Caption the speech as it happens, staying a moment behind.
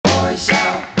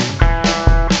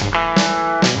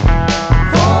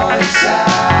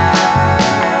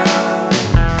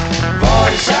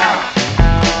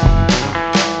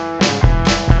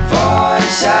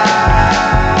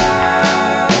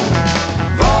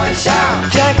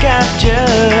Cakap je,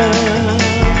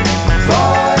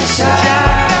 voice out.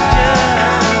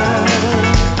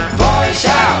 Voice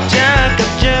out.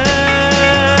 Cakap je,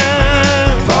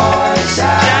 voice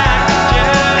out.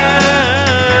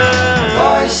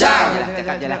 Voice out.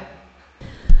 Cakap je lah.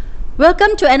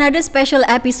 Welcome to another special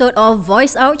episode of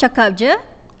Voice Out Cakap Je.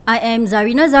 I am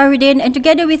Zarina Zaruddin and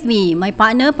together with me, my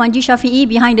partner Panji Shafi'i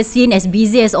behind the scene as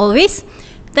busy as always.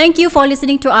 Thank you for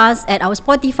listening to us at our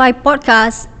Spotify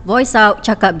podcast, Voice Out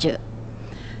Cakap Je.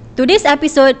 Today's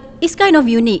episode is kind of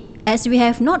unique as we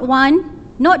have not one,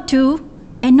 not two,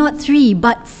 and not three,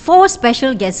 but four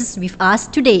special guests with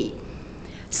us today.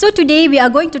 So today we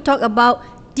are going to talk about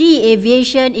the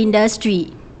aviation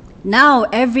industry.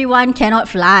 Now everyone cannot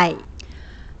fly.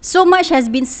 So much has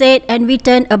been said and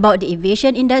written about the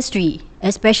aviation industry,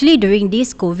 especially during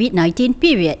this COVID-19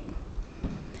 period.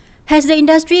 Has the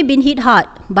industry been hit hard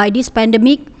by this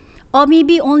pandemic, or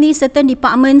maybe only certain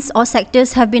departments or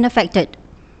sectors have been affected?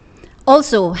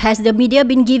 Also, has the media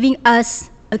been giving us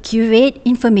accurate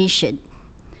information?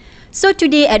 So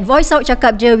today at Voice Out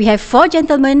Cakap Je, we have four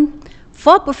gentlemen,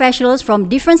 four professionals from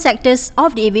different sectors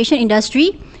of the aviation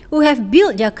industry who have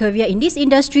built their career in this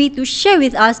industry to share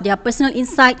with us their personal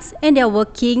insights and their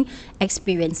working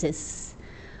experiences.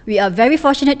 We are very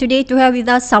fortunate today to have with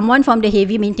us someone from the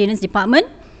heavy maintenance department,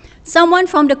 someone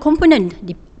from the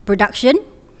component production,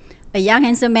 a young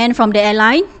handsome man from the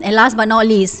airline, and last but not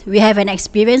least, we have an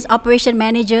experienced operation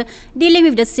manager dealing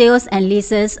with the sales and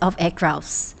leases of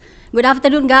aircrafts. Good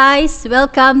afternoon, guys.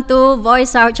 Welcome to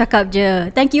Voice Out Cakap Je.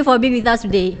 Thank you for being with us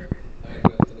today.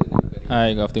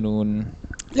 Hi, good afternoon.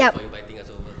 Yep. For inviting us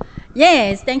over.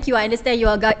 Yes, thank you. I understand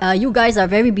you guys are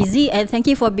very busy, and thank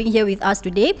you for being here with us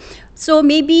today. So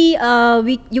maybe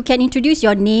you can introduce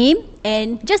your name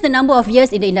and just the number of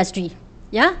years in the industry.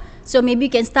 Yeah. So maybe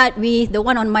you can start with the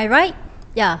one on my right.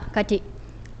 Yeah, Kartik.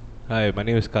 Hi, my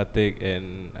name is Kartik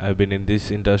and I've been in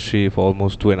this industry for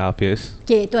almost 2.5 years.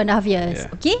 Okay, 2.5 years.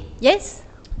 Yeah. Okay. Yes.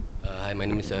 Hi, my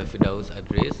name is Firdaus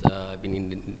Adres. I've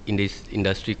been in this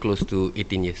industry close to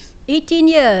 18 years. 18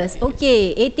 years.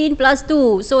 Okay. 18 plus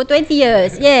 2. So 20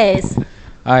 years. Yes.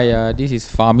 Hi, this is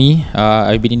Fahmi.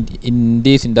 I've been in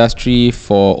this industry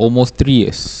for almost 3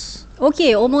 years.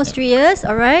 Okay. Almost 3 years.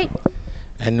 All right.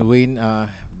 And Wayne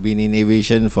been in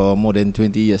aviation for more than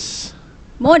 20 years.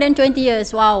 More than 20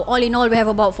 years. Wow. All in all, we have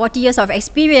about 40 years of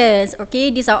experience.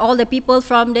 Okay. These are all the people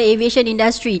from the aviation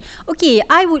industry. Okay.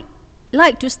 I would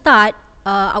like to start,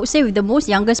 I would say with the most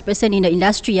youngest person in the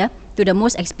industry, to the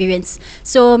most experienced.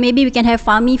 So maybe we can have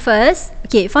Fahmi first.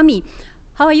 Okay, Fahmi,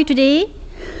 how are you today?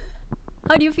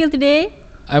 How do you feel today?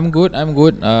 I'm good.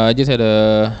 I just had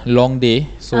a long day,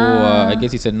 so I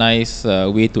guess it's a nice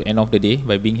way to end off the day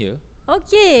by being here.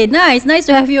 Okay, nice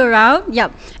to have you around.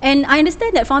 Yep. And I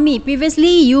understand that Fahmi,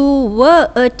 previously you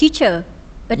were a teacher.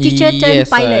 A teacher turned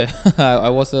pilot. I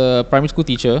was a primary school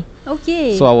teacher.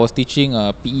 Okay. So I was teaching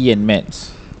PE and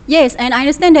maths. Yes, and I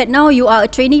understand that now you are a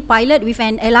trainee pilot with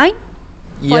an airline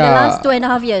for the last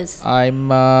 2.5 years.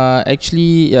 I'm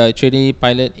actually a trainee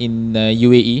pilot in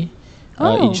UAE,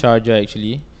 in Sharjah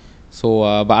actually. So,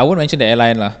 but I won't mention the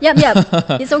airline lah. Yep.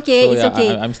 It's okay. So, it's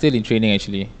okay. I'm still in training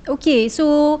actually. Okay,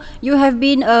 so you have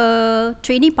been a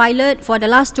trainee pilot for the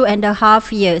last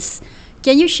 2.5 years.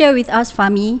 Can you share with us,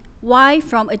 Fahmi, why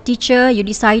from a teacher you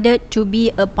decided to be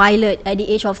a pilot at the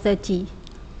age of 30?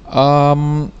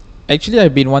 Actually,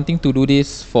 I've been wanting to do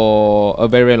this for a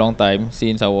very, very long time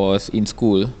since I was in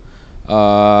school.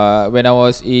 When I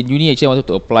was in uni, actually I wanted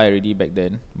to apply already back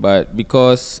then, but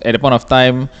because at the point of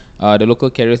time, the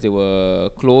local carriers, they were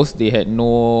closed, they had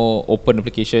no open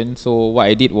application. So what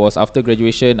I did was after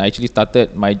graduation, I actually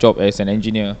started my job as an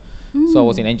engineer. So I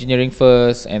was in engineering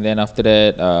first, and then after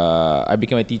that, I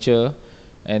became a teacher.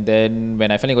 And then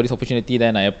when I finally got this opportunity,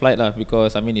 then I applied lah,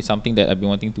 because I mean it's something that I've been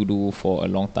wanting to do for a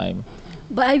long time.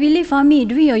 But I believe, Fahmi,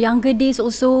 during your younger days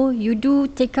also, you do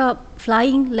take up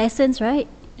flying lessons, right?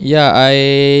 Yeah,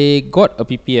 I got a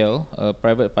PPL, a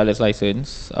private pilot's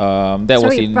license. Private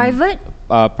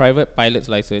pilot's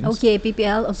license. Okay,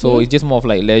 PPL. Okay. So it's just more of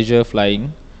like leisure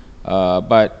flying.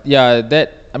 But yeah,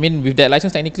 with that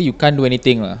license, technically you can't do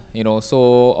anything lah,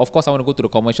 So of course I want to go to the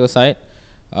commercial side.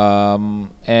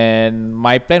 And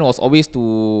my plan was always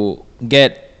to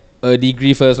get a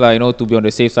degree first lah, to be on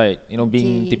the safe side.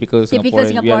 Being typical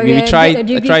Singaporean. We try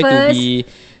to be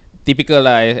typical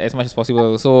lah as much as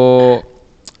possible. So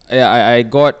yeah, I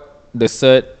got the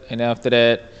cert, and then after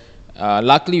that,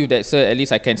 luckily with that cert, at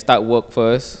least I can start work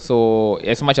first. So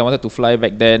as much as I wanted to fly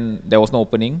back then, there was no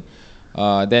opening.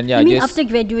 Then yeah, I mean after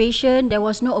graduation, there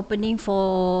was no opening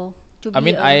for to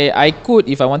be. I could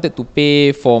if I wanted to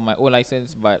pay for my own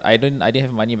license, but I didn't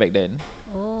have money back then.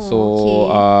 Oh. So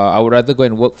okay. I would rather go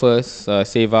and work first,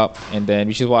 save up, and then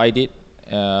which is what I did.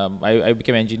 I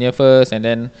became an engineer first, and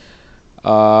then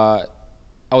I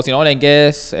was in oil and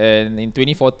gas, and in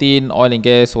 2014, oil and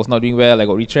gas was not doing well. I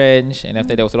got retrenched, and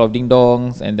after there was a lot of ding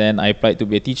dongs, and then I applied to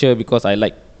be a teacher because I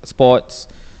like sports.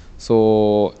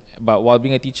 So, but while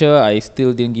being a teacher, I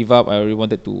still didn't give up. I really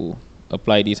wanted to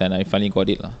apply this, and I finally got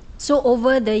it lah. So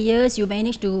over the years, you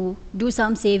managed to do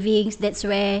some savings. That's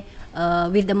where,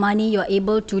 with the money, you're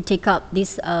able to take up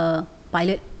this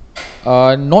pilot.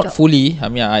 Not fully. I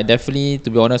mean, I definitely, to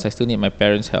be honest, I still need my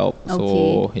parents' help.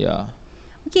 So yeah.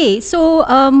 Okay, so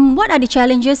what are the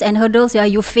challenges and hurdles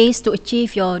you face to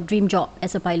achieve your dream job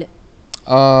as a pilot?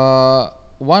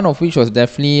 One of which was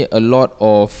definitely a lot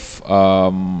of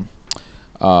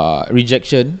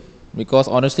rejection, because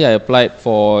honestly I applied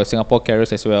for Singapore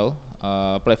Carriers as well.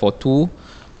 Applied for 2.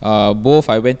 Both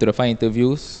I went to the final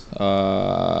interviews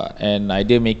and I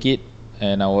didn't make it,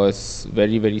 and I was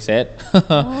very, very sad.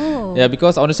 Yeah,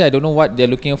 because honestly I don't know what they're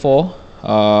looking for.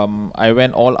 I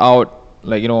went all out,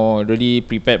 like, you know, really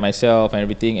prepared myself and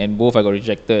everything, and both I got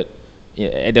rejected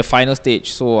at the final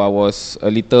stage. So I was a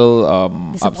little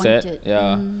upset.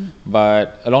 Yeah.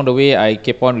 But along the way I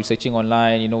kept on researching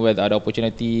online, you know, where the other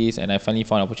opportunities, and I finally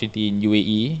found an opportunity in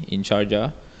UAE, in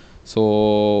Sharjah.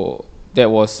 So that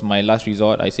was my last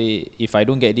resort. I say if I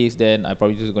don't get this, then I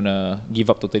probably just gonna give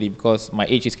up totally, because my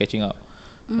age is catching up.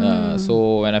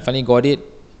 So when I finally got it,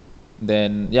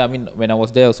 then yeah, I mean, when I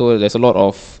was there also, there's a lot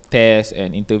of tests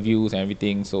and interviews and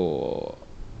everything. So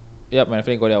yeah, when I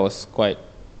finally got it, I was quite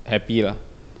happy lah.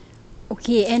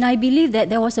 Okay, and I believe that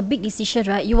there was a big decision,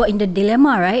 right? You were in the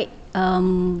dilemma, right?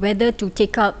 Whether to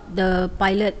take up the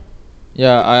pilot.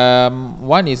 Yeah,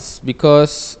 one is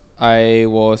because I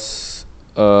was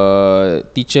a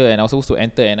teacher and I was supposed to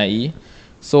enter NIE.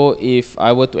 So if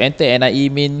I were to enter NIE,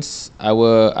 means I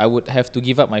would have to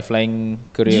give up my flying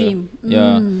career. Dream.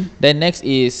 Yeah. Then next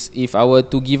is if I were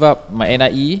to give up my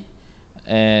NIE,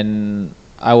 and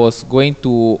I was going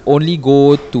to only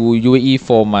go to UAE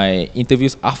for my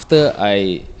interviews after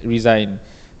I resigned.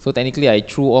 So technically I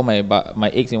threw all my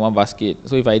eggs in one basket.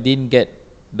 So if I didn't get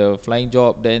the flying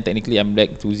job, then technically I'm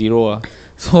back to zero.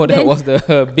 So that was the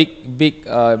big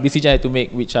decision I had to make,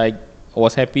 which I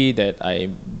was happy that I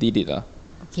did it.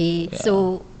 Okay, Yeah.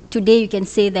 so today you can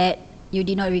say that you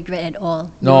did not regret at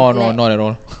all. No, not at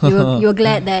all. You're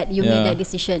glad that you made that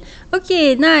decision.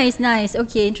 Okay, nice.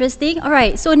 Okay, interesting. All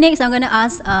right, so next I'm going to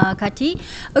ask Kati.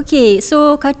 Okay,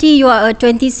 so Kati, you are a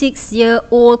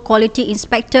 26-year-old quality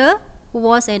inspector who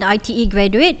was an ITE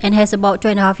graduate and has about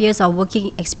 2.5 years of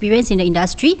working experience in the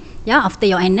industry, after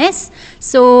your NS.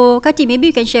 So Kati, maybe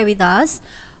you can share with us,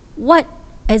 what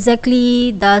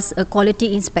exactly does a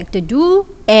quality inspector do,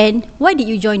 and why did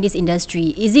you join this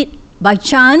industry? Is it by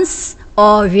chance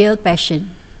or real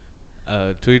passion?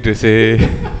 True to say,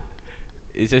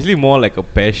 it's actually more like a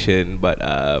passion, but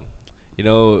you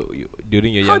know,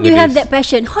 during your How younger do you have days- that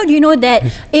passion? How do you know that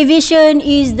aviation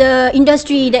is the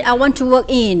industry that I want to work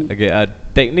in? Okay,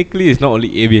 technically it's not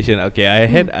only aviation. Okay, I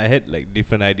had like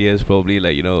different ideas, probably,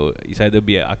 like, you know, it's either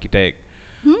be an architect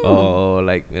or,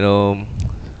 like, you know,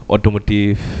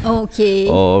 automotive, Okay.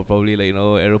 or probably, like, you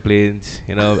know, aeroplanes,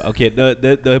 you know. Okay,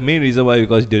 the main reason why,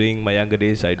 because during my younger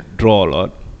days I draw a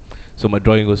lot, so my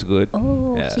drawing was good.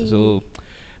 Oh, Yeah, okay. so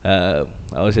I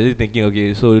was actually thinking,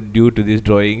 okay, so due to these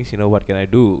drawings, you know, what can I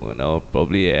do? You know,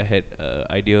 probably I had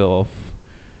idea of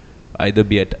either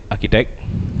be an architect.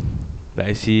 But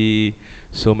I see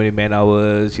so many man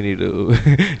hours, you need to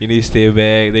you need to stay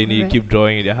back, then you need to Correct. keep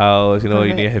drawing in your house, you know,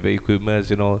 you need to Correct. have equipment,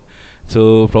 you know.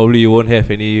 So probably you won't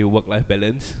have any work-life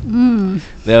balance. Then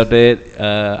after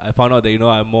that, I found out that, you know,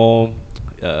 I'm more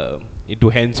into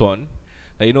hands-on.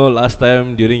 Like, you know, last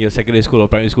time during your secondary school or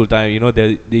primary school time, you know,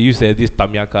 they used to have these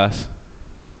Tamiya cars.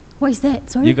 What is that?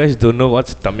 Sorry. You guys don't know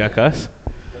what's Tamiya cars?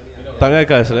 Tamiya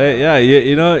cars, right? Yeah,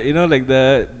 you know, like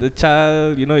the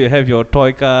child, you know, you have your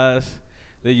toy cars,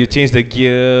 then you change the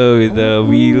gear with the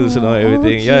wheels and all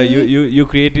everything. Yeah, okay. you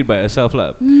create it by yourself,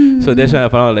 lah. So that's when I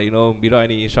found out, like, you know, without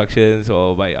any instructions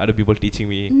or by other people teaching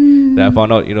me, that I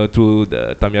found out, you know, through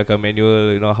the Tamiya car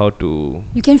manual, you know, how to.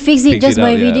 You can fix it Fix just it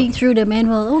by up, yeah. reading through the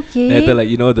manual. Okay. Later, like,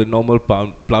 you know, the normal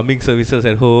plumbing services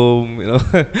at home, you know,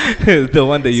 the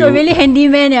one that you. So really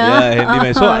handyman, Yeah,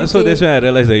 handyman. So Okay. that's when I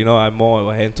realized that, you know, I'm more of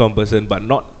a hands-on person, but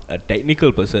not a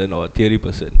technical person or a theory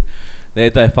person.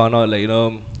 Later I found out, like, you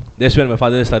know, that's when my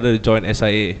father started to join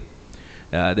SIA.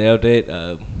 Then after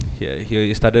that,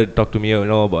 he started to talk to me, you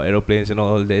know, about aeroplanes and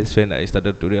all. That's when I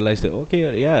started to realize that,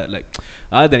 okay, yeah, like,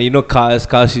 other than, you know, cars,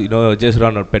 you know, just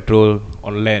run on petrol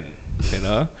on land, you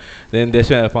know. Then that's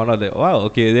when I found out that wow,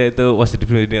 okay, what's the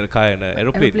difference between a car and an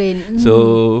aeroplane? Aeroplane,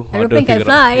 So how do I Aeroplane can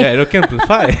figure out- fly. Yeah, aeroplane can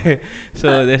fly.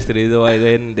 So that's the reason why.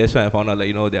 Then that's when I found out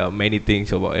like there are many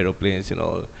things about aeroplanes and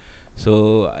all.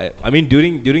 So I mean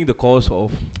during the course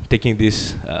of taking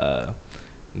this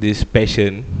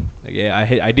passion, okay,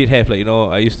 I did have like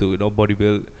I used to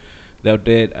bodybuild. After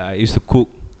that I used to cook.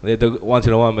 Later, once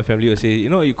in a while, my family will say,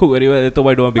 you cook very well. Later,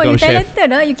 why don't I Oh, become you a chef?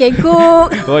 talented, huh? You can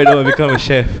cook. Why don't I become a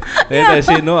chef? Then I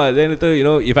say no. Then later,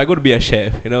 if I go to be a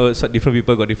chef, so different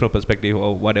people got different perspective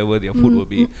of whatever their food will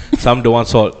be. Some don't want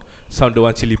salt, some don't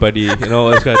want chili padi,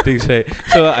 those kind of things. Right?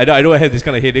 So I don't have this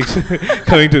kind of headaches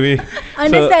coming to me.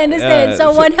 Understand. yeah,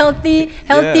 Someone healthy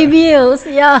yeah. meals.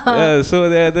 Yeah. Yeah, so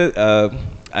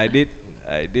I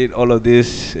did all of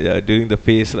this during the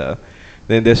phase lah.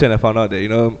 Then that's when I found out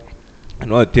that I'm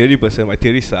not a theory person. My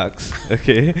theory sucks.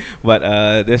 Okay, but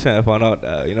that's when I found out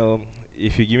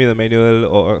if you give me the manual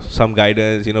or some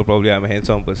guidance, probably I'm a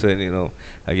hands-on person.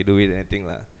 I can do it anything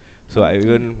lah. So I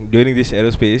even during this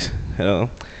aerospace,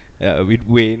 with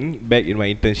Wayne back in my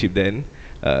internship then,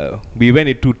 we went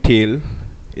into tail.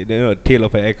 Tail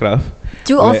of an aircraft.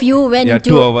 Two of you went yeah,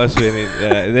 into. two of us went in.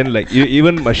 And then like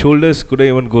even my shoulders couldn't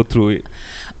even go through it.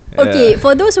 Okay,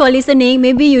 for those who are listening,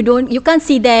 maybe you can't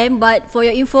see them, but for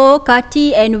your info,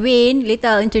 Kati and Wayne, later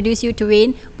I'll introduce you to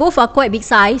Wayne, both are quite big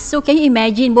size. So can you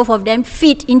imagine both of them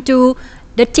fit into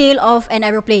the tail of an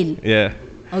aeroplane? Yeah.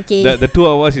 Okay. The two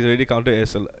of us is already counted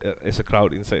as a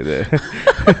crowd inside there.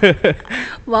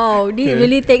 Wow, this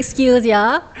really takes skills,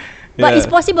 yeah. But Yeah. it's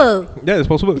possible. Yeah, it's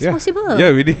possible. It's yeah. possible.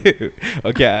 Yeah, we did.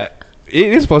 Okay,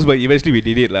 it is possible. Eventually, we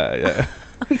did it lah. Yeah.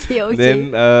 Okay.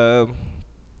 Then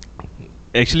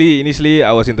actually, initially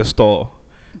I was in the store,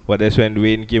 but that's when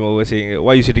Wayne came over saying,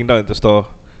 "Why are you sitting down in the store?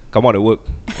 Come on to work."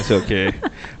 I said, "Okay."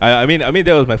 I mean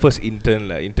that was my first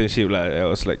internship lah. I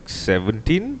was like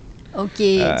 17.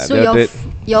 Okay, so then after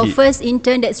your he- first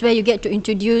intern, that's where you get to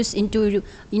introduce into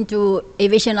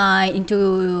aviation line,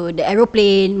 into the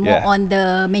aeroplane, more Yeah. on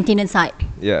the maintenance side.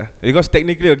 Yeah, because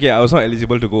technically, okay, I was not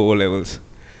eligible to go O levels.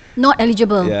 Not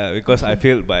eligible. Yeah, because I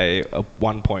failed by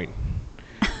 1 point.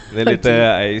 Then later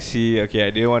I see, okay,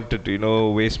 I didn't want to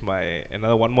waste my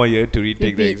another 1 more year to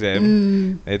retake the Repeat.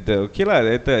 exam. Later, okay lah.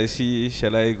 Later I see,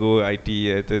 shall I go IT?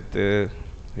 Later,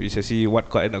 we shall see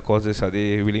what kind of courses are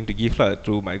they willing to give lah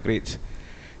through my grades.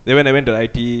 Then when I went to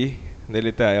IT, then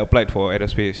later I applied for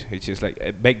aerospace, which is like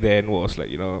back then was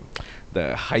like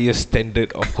the highest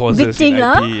standard of courses Big thing in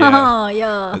lah. IT.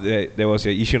 Yeah. Yeah. There was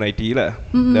a issue in IT lah.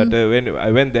 When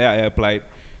I went there, I applied.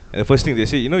 And the first thing they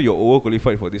say, you're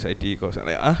overqualified for this IT course. I'm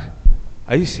like,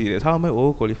 are you serious? How am I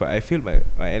overqualified? I failed my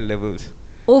N levels.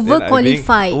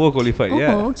 Overqualified. Overqualified,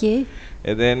 yeah. Oh, okay.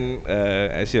 And then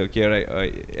I said, okay,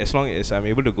 right. As long as I'm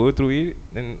able to go through it,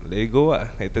 then let it go.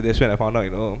 Later, that's when I found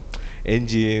out,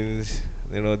 engines,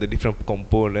 the different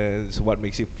components, what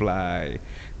makes it fly.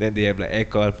 Then they have like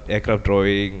aircraft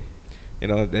drawing.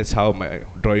 That's how my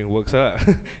drawing works.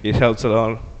 It helps a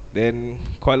lot. Then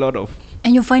quite a lot of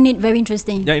And you find it very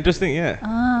interesting. yeah, interesting, yeah.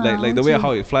 Like the way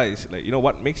how it flies, like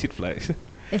what makes it fly.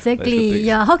 Exactly. thing.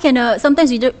 Yeah. How can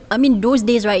sometimes those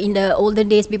days, right? In the olden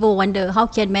days, people wonder how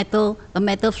can a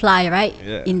metal fly, right?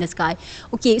 Yeah. In the sky.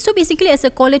 Okay. So basically, as a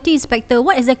quality inspector,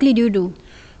 what exactly do you do?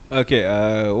 Okay,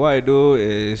 what I do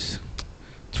is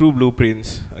through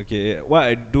blueprints. Okay, what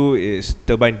I do is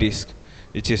turbine disc,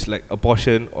 which is like a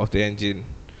portion of the engine.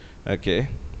 Okay,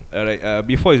 alright.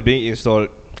 Before it's being installed,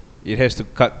 it has to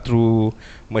cut through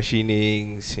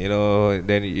machinings.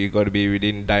 Then you got to be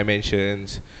within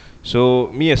dimensions. So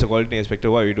me as a quality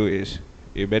inspector, what we do is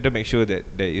you better make sure that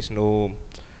there is no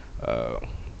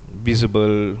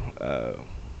visible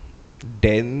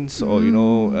dents or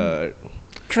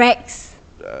Cracks.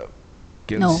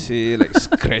 can No. say like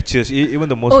scratches, even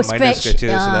the most Oh, minor scratch.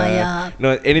 scratches.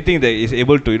 Yeah. Anything that is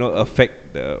able to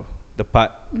affect the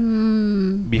part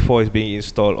before it's being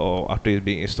installed or after it's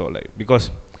being installed. Like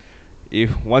because if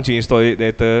once you install it,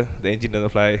 later the engine doesn't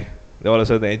fly, then all of a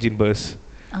sudden the engine bursts.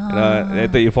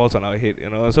 Later it falls on our head.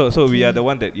 So we are the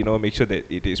one that make sure that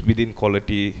it is within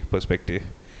quality perspective.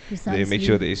 They make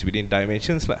sure that it's within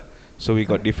dimensions lah. So we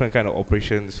got different kind of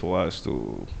operations for us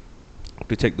to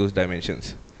check those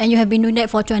dimensions And you have been doing that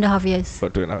for 2.5 years. for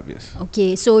 2.5 years.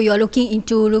 Okay, so you are looking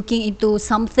into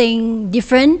something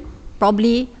different,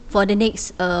 probably for the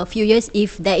next few years,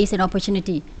 if there is an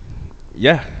opportunity.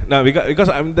 Yeah, no, because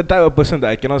I'm the type of person that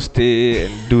I cannot stay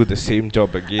and do the same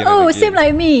job again. Oh, and again. same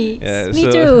like me. Yeah, Me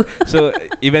so, too. So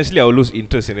eventually I'll lose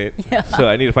interest in it. Yeah. So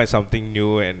I need to find something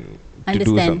new and to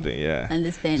do Understand. something. Yeah.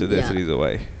 Understand, So that's yeah. the reason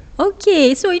why.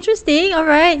 Okay, so interesting. All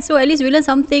right, so at least we learned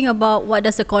something about what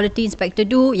does a quality inspector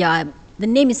do. Yeah, the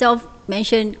name itself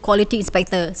mentioned quality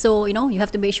inspector. So, you know, you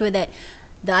have to make sure that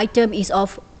the item is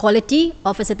of quality,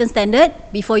 of a certain standard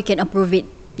before you can approve it.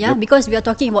 Yeah, because we are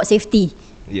talking about safety.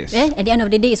 Yes. At the end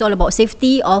of the day, it's all about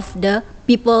safety of the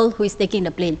people who is taking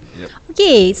the plane. Yep.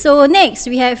 Okay, so next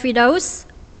we have Firdaus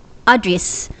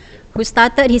Adris, who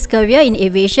started his career in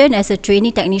aviation as a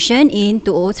trainee technician in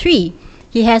 2003.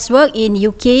 He has worked in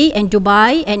UK and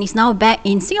Dubai and is now back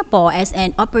in Singapore as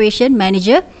an operation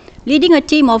manager, leading a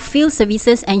team of field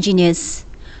services engineers.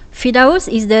 Firdaus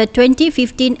is the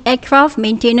 2015 Aircraft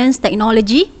Maintenance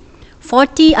Technology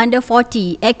 40 Under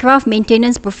 40 Aircraft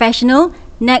Maintenance Professional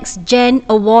Next Gen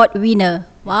Award winner.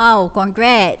 Wow,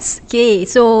 congrats. Okay,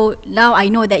 so now I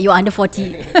know that you're under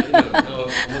 40.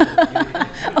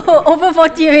 Oh, over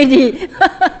 40 already.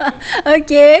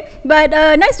 Okay, but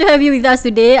nice to have you with us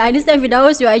today. I understand,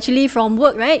 Firdaus, you're actually from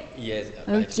work, right? Yes.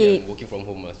 Okay. Actually, I'm working from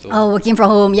home. So Oh, working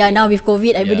from home. Yeah, now with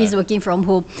COVID, everybody's Yeah. working from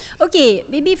home. Okay,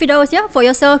 maybe Firdaus, yeah, for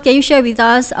yourself, can you share with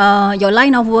us your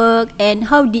line of work and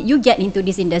how did you get into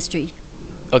this industry?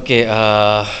 Okay,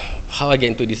 how I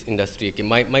get into this industry? Okay,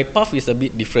 my path is a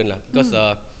bit different lah because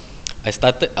I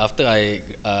started after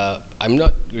I'm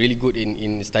not really good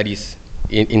in studies.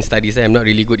 In studies, I'm not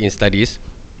really good in studies.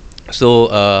 So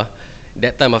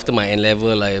that time after my N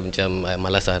level, I macam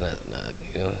malas lah nak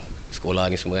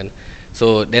sekolah ni semua kan.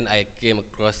 So then I came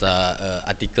across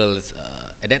articles.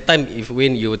 At that time, if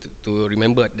when you were to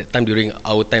remember, at that time during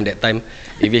our time, that time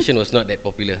aviation was not that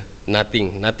popular.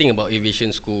 Nothing about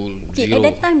aviation school. Okay, Zero.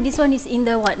 at that time, this one is in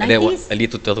the what, 90s?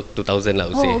 Early 2000 lah, I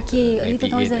would say. Oh, okay, early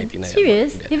 98, 2000. 99,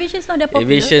 Serious? about that. Aviation is not that popular?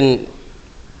 Aviation,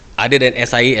 other than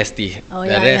SIA, ST. Oh,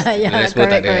 The yeah, rest, yeah, the rest semua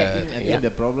tak correct, ada. correct. I Yeah. think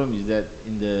the problem is that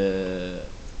in the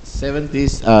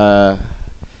 70s,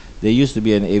 there used to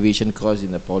be an aviation course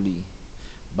in the poly,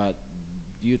 but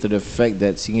due to the fact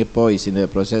that Singapore is in the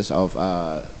process of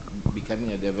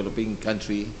becoming a developing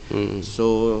country,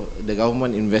 so the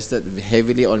government invested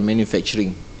heavily on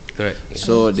manufacturing. Correct.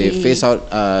 So they Okay. phase out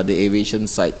the aviation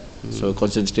side, so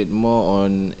concentrate more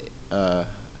on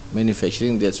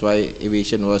manufacturing. That's why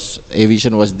aviation was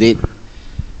dead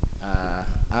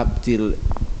up till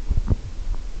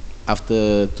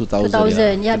after 2000.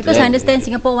 2000, yeah, because I understand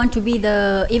Singapore want to be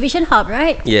the aviation hub,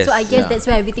 right? Yes. So I guess Yeah. that's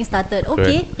where everything started.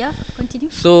 Okay, yeah, continue.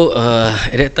 So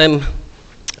at that time,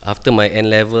 after my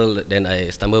N level, then I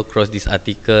stumbled across this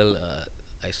article.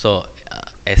 I saw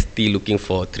ST looking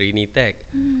for trainee tech,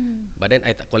 but then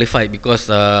I tak qualified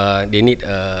because they need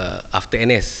after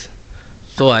NS.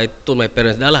 So I told my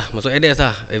parents, dah lah, masuk NS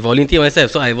lah. I volunteer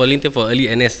myself. So I volunteer for early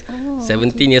NS.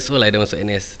 17 years old, I dah masuk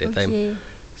NS that time. Okay.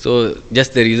 So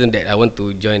just the reason that I want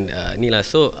to join ni lah.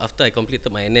 So after I completed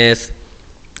my NS,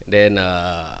 then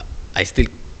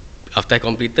after I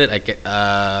completed,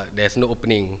 there's no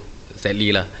opening,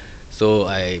 sadly lah. So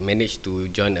I managed to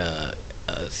join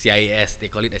CIS.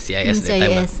 They call it a CIS that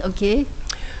time lah. CIS, okay.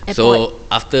 Airport. So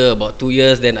after about 2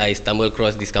 years, then I stumbled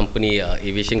across this company,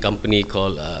 aviation company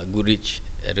called Goodrich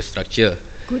Aerostructure.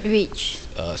 Goodrich.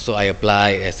 So I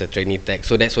applied as a trainee tech.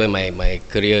 So that's where my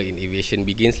career in aviation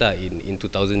begins lah in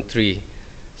 2003.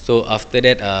 So after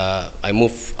that, I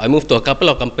moved to a couple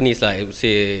of companies lah. I would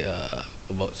say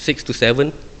about 6 to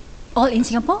 7. All in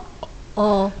Singapore?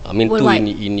 Or I mean worldwide?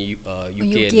 two in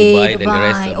UK and Dubai, then the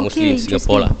rest are mostly in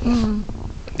Singapore lah.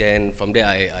 Then from there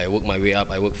I work my way up.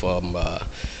 I work from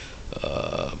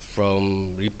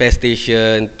repair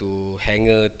station to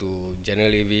hangar to general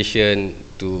aviation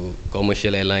to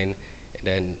commercial airline, and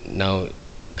then now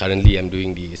currently I'm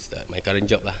doing this my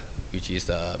current job lah, which is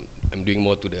I'm doing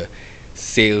more to the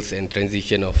sales and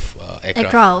transition of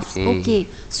aircraft. Aircrafts. Okay.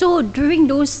 So during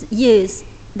those years,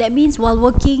 that means while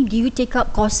working, do you take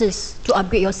up courses to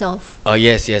upgrade yourself?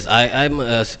 Yes. I'm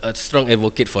a strong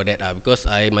advocate for that because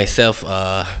I myself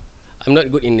I'm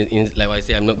not good in like what I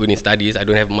say, I'm not good in studies. I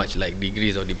don't have much like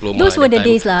degrees or diploma. Those at were that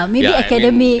the time. days lah. Maybe Yeah,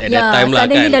 academic. at that time lah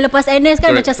Suddenly kan. dah lepas NS kan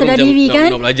Correct. macam So sedar macam diri kan.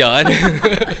 nak belajar kan.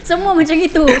 Semua macam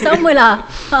itu. Sama lah.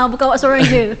 Bukan awak seorang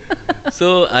je.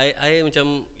 So I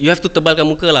macam you have to tebalkan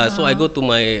muka lah. So I go to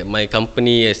my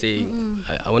company. I say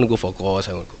I want to go for a course.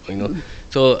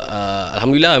 So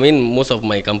alhamdulillah, I mean most of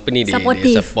my company they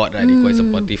support lah. They quite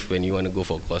supportive when you want to go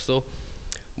for a course. So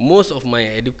most of my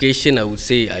education, I would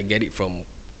say, I get it from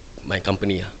my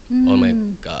company or my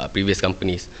previous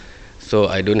companies.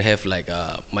 So I don't have like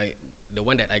the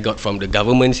one that I got from the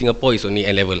government in Singapore is only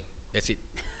N level. That's it.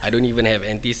 I don't even have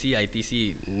NTC,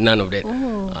 ITC, none of that.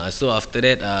 So after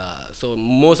that, so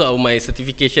most of my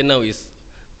certification now is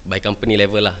by company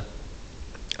level lah.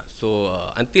 So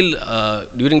until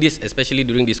during this, especially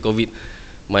during this COVID,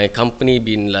 my company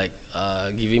been like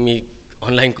giving me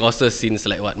online courses since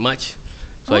like March.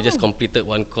 So I just completed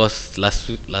one course last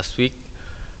week.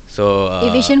 So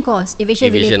aviation course,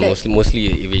 aviation related.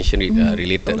 mostly aviation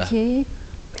related lah. Okay.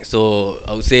 So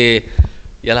I would say,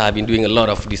 yeah lah, I've been doing a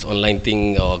lot of this online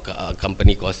thing or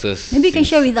company courses. Maybe you can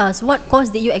share with us what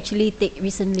course did you actually take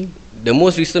recently? The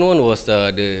most recent one was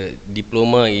the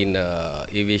diploma in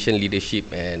aviation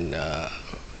leadership and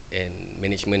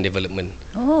management development.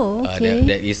 Oh, okay.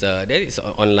 That is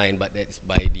online, but that is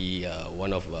by the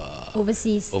one of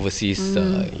Overseas one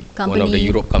company. of the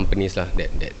Europe companies lah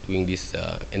that doing this.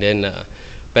 And then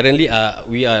apparently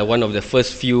we are one of the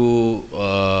first few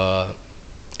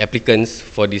applicants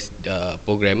for this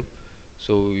program.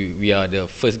 So we are the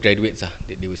first graduates that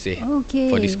they would say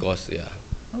for this course. Yeah.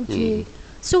 Okay.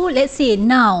 So let's say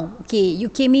now, okay, you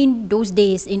came in those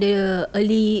days in the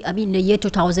the year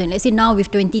 2000. Let's say now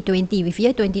with 2020, with year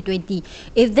 2020,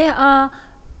 if there are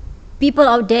people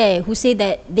out there who say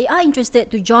that they are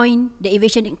interested to join the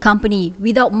aviation company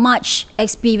without much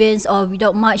experience or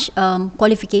without much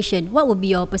qualification, what would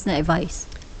be your personal advice?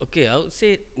 Okay, I would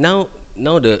say now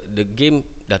the game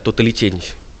dah totally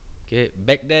changed. Okay,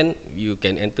 back then you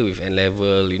can enter with N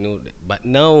level, but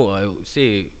now I would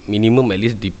say minimum at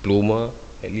least diploma,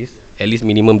 at least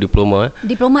minimum diploma.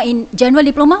 Diploma in general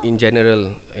diploma? In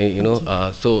general,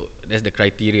 so that's the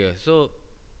criteria. So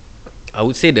I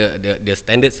would say the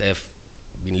standards have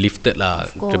been lifted lah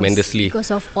tremendously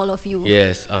because of all of you.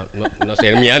 Yes, not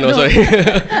saying me, no, sorry.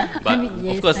 But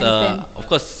yes, of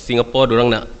course Singapore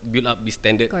dorang nak build up this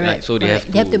standard, correct, right? So they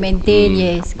have to maintain.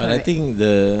 Yes, but I think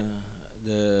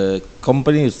the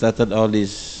company who started all this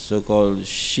so-called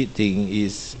shit thing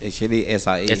is actually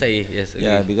SIA. SIA, yes.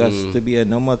 Yeah, because to be a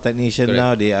normal technician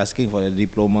now, they are asking for a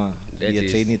diploma, to be a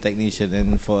trainee technician,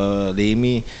 and for the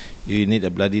AMI, you need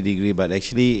a bloody degree. But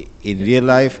actually, in real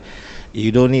life,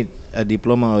 you don't need a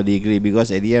diploma or degree,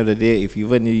 because at the end of the day, if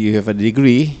even you have a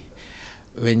degree,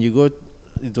 when you go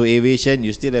into aviation,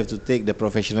 you still have to take the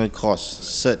professional course,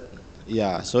 cert.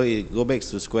 Yeah, so it go back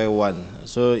to square one.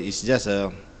 So it's just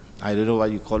I don't know what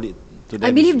you call it.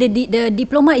 I believe the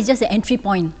diploma is just an entry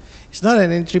point. It's not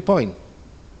an entry point.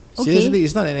 Okay. Seriously,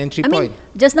 it's not an entry point.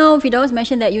 Just now Firdaus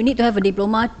mentioned that you need to have a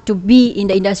diploma to be in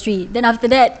the industry. Then after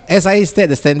that, SIA set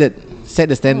the standard.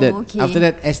 Oh, okay. After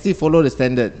that, ST follow the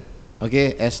standard.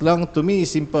 Okay, to me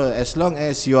it's simple. As long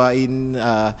as you are in,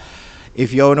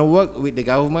 if you want to work with the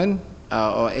government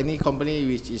or any company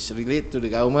which is related to the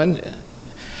government,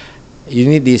 you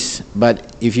need this.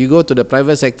 But if you go to the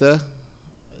private sector,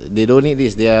 they don't need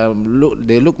this. They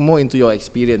look more into your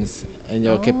experience and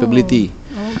your capability.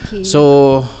 Okay.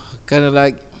 So kind of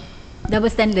like double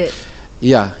standard.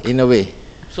 Yeah, in a way.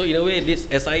 So in a way, this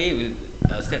SIA will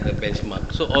set the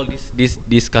benchmark. So all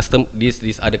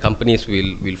these other companies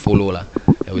will follow lah,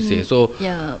 I would say. So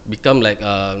become like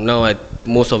now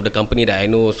most of the company that I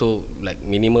know, so like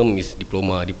minimum is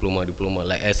diploma.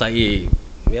 Like SIA,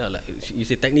 yeah, like you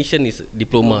say technician is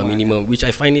diploma minimum, which I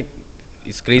find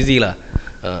it's crazy lah.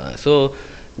 So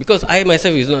because I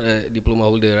myself is not a diploma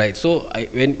holder, right? So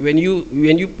when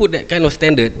you put that kind of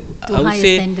standard, I would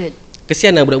say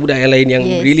kesian lah budak-budak yang lain yang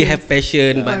really have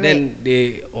passion, but then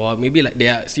or maybe like they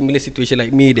are similar situation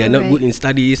like me, they are not good in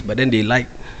studies, but then they like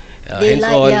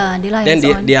hands-on. Then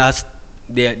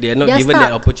they are not given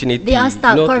that opportunity. They are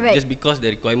stuck, just because the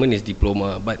requirement is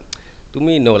diploma. But to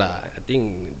me, no lah. I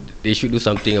think they should do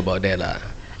something about that lah.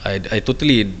 I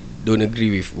totally don't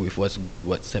agree with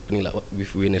what's happening like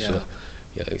with Wayne as well.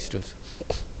 Yeah, it's true.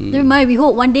 Never mind. We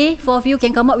hope one day 4 of you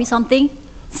can come up with something.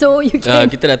 So you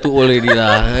can. Kita dah too old already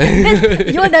lah.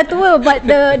 You're dah tua, but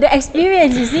the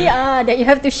experience you see that you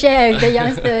have to share with the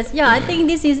youngsters. Yeah, I think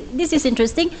this is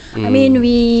interesting. I mean,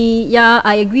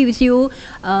 I agree with you.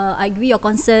 I agree your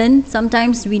concern.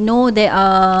 Sometimes we know there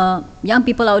are young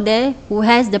people out there who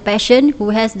has the passion, who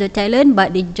has the talent,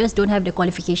 but they just don't have the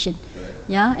qualification.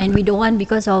 Yeah, and we don't want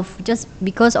because of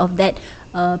that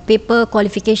paper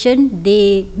qualification,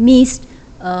 they missed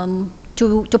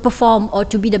to perform or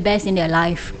to be the best in their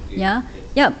life. Yeah.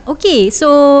 Okay,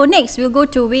 so next we'll go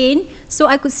to Wayne. So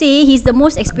I could say he's the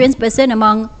most experienced person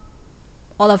among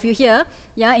all of you here,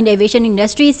 in the aviation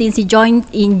industry since he joined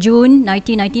in June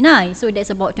 1999. So that's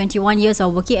about 21 years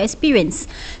of working experience.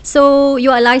 So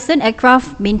you are a licensed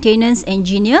aircraft maintenance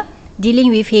engineer dealing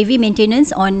with heavy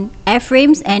maintenance on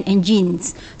airframes and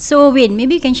engines. So Wayne,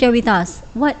 maybe you can share with us,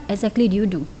 what exactly do you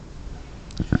do?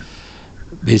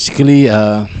 Basically,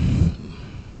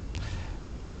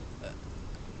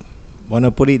 want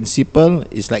to put it in simple,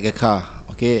 it's like a car.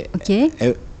 Okay.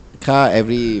 Car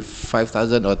every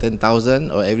 5,000 or 10,000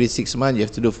 or every 6 months you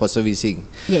have to do for servicing.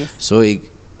 Yes. So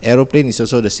aeroplane is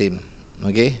also the same.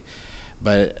 Okay.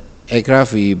 But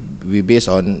aircraft we base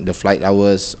on the flight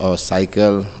hours or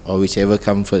cycle or whichever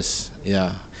come first.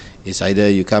 Yeah. It's either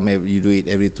you you do it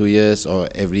every 2 years or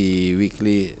every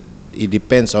weekly. It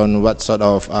depends on what sort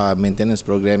of maintenance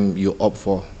program you opt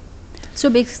for. So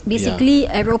basically,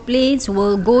 aeroplanes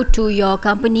will go to your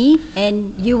company,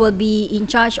 and you will be in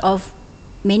charge of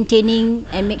maintaining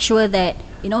and make sure that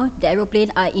the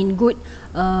aeroplane are in good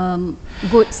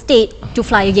state to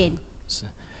fly again.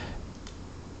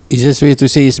 Easiest way to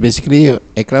say is basically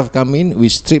aircraft come in, we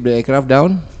strip the aircraft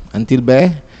down until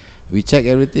bare. We check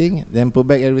everything, then put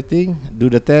back everything, do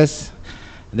the test,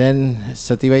 then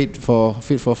certify it for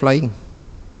fit for flying.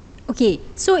 Okay,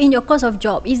 so in your course of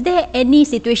job, is there any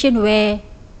situation where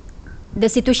the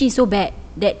situation is so bad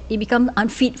that it becomes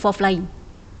unfit for flying?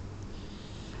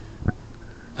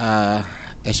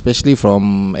 Especially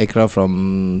from aircraft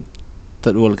from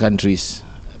third world countries.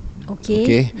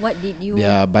 Okay. What did you?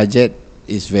 Their budget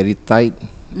is very tight,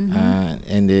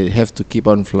 and they have to keep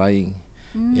on flying.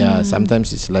 Yeah,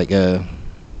 sometimes it's like a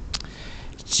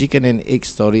chicken and egg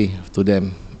story to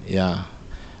them. Yeah,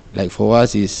 like for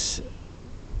us is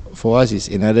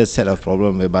another set of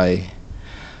problem whereby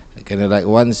kind of like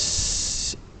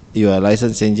once you are a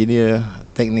licensed engineer,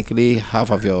 technically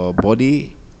half of your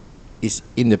body is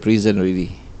in the prison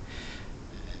already.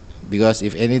 Because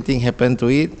if anything happen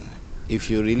to it, if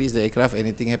you release the aircraft,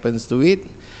 anything happens to it.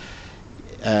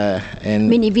 And I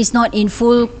mean, if it's not in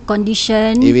full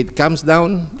condition, if it comes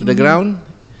down to the ground,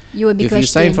 you will be if you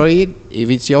sign questioned. for it, if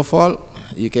it's your fault,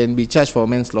 you can be charged for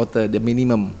manslaughter, the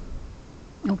minimum.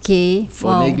 Okay.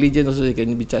 For Wow. negligence also, you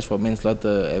can be charged for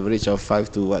manslaughter, average of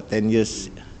 5 to 10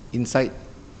 years inside.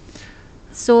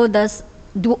 So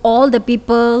do all the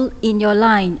people in your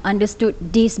line understood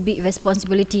these big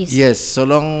responsibilities? Yes, so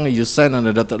long you sign on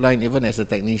the dotted line, even as a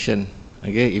technician.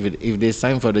 Okay, if they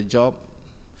sign for the job,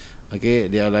 okay,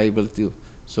 they are liable to.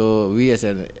 So we as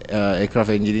an aircraft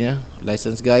engineer,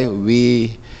 licensed guy,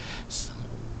 we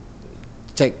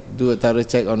do a thorough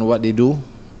check on what they do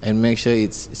and make sure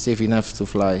it's safe enough to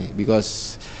fly,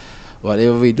 because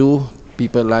whatever we do,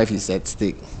 people's life is at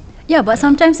stake. Yeah, but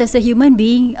sometimes as a human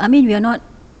being, I mean, we are not.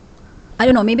 I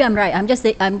don't know. Maybe I'm right. I'm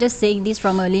just saying this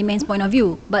from a layman's point of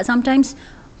view. But sometimes,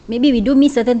 maybe we do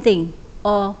miss certain thing,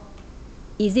 or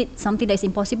is it something that's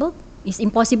impossible? It's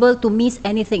impossible to miss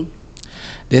anything.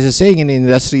 There's a saying in the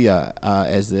industry,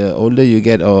 as the older you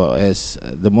get, or as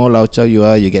the more lauchau you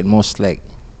are, you get more slack.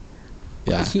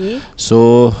 Yeah. Okay.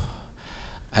 So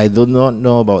I do not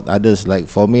know about others. Like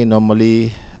for me,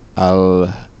 normally I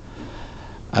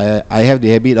have the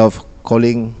habit of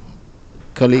calling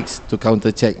colleagues to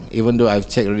counter check, even though I've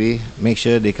checked already. Make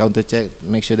sure they counter check,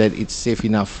 make sure that it's safe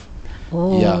enough.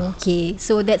 Oh, Yeah. okay.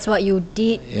 So that's what you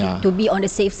did Yeah. to be on the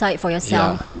safe side for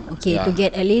yourself. Yeah. Okay, Yeah. to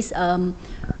get at least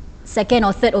second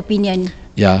or third opinion.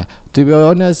 Yeah. To be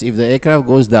honest, if the aircraft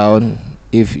goes down,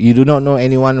 if you do not know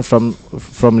anyone from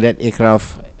that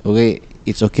aircraft, okay,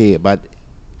 it's okay. But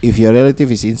if your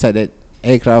relative is inside that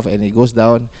aircraft and it goes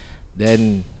down,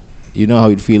 then you know how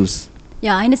it feels.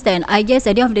 Yeah, I understand. I guess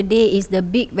at the end of the day is the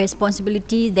big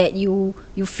responsibility that you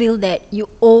feel that you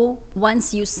owe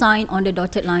once you sign on the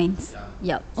dotted lines.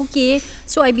 Yeah. Okay.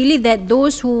 So I believe that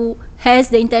those who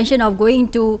has the intention of going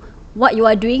to what you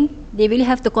are doing, they really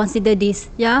have to consider this.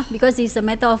 Yeah, because it's a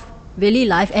matter of really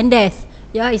life and death.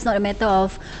 Yeah, it's not a matter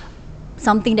of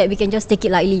something that we can just take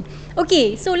it lightly.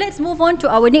 Okay, so let's move on to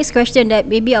our next question that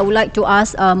maybe I would like to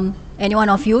ask any one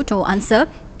of you to answer.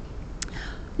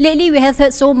 Lately, we have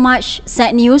heard so much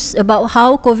sad news about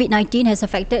how COVID-19 has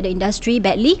affected the industry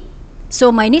badly.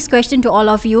 So my next question to all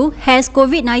of you, has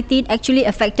COVID-19 actually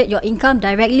affected your income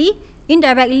directly,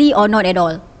 indirectly, or not at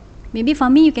all? Maybe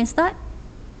Fahmi, you can start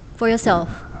for yourself.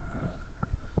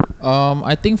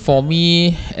 I think for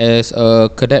me as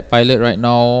a cadet pilot right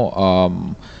now,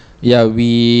 yeah,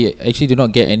 we actually do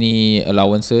not get any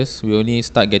allowances. We only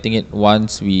start getting it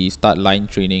once we start line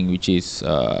training, which is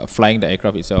flying the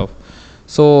aircraft itself.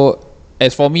 So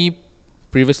as for me,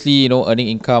 previously, earning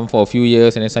income for a few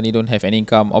years and then suddenly don't have any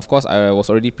income, of course I was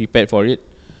already prepared for it.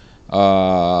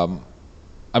 I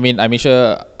made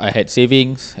sure I had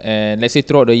savings, and let's say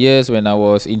throughout the years when I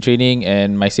was in training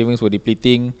and my savings were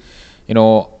depleting, there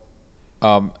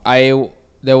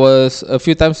was a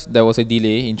few times there was a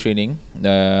delay in training.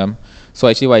 So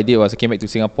actually what I did was I came back to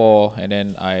Singapore and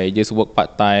then I just worked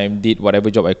part-time, did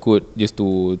whatever job I could just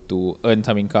to earn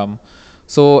some income.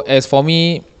 So as for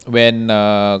me, when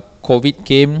COVID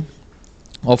came,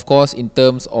 of course, in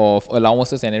terms of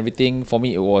allowances and everything, for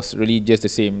me it was really just the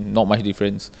same, not much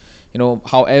difference.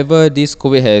 However, this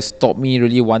COVID has taught me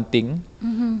really one thing,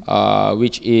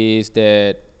 which is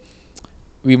that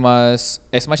we must,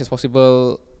 as much as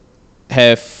possible,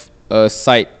 have a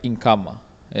side income.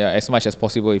 Yeah, as much as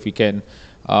possible if we can.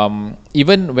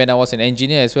 Even when I was an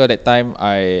engineer as well, that time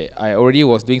I already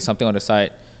was doing something on the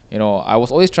side. You know, I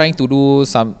was always trying to do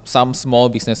some small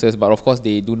businesses, but of course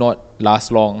they do not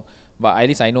last long. But at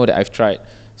least I know that I've tried.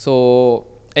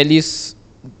 So at least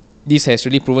this has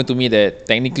really proven to me that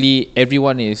technically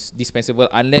everyone is dispensable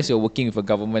unless you're working with a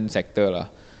government sector lah.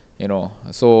 You know,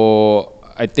 so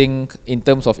I think in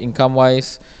terms of income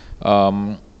wise,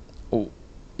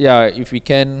 yeah, if we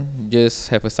can just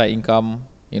have a side income,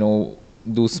 you know,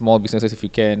 do small businesses if we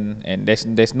can, and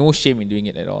there's no shame in doing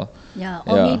it at all. Yeah,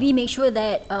 or maybe make sure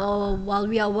that while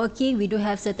we are working, we do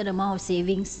have certain amount of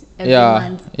savings every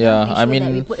month. Yeah, make sure I mean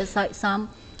that we put aside some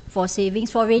for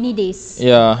savings for rainy days.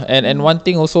 Yeah, and one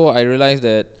thing also I realized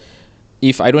that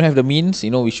if I don't have the means, you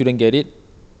know, we shouldn't get it.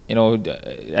 You know,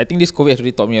 I think this COVID has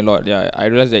really taught me a lot. Yeah, I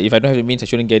realized that if I don't have the means, I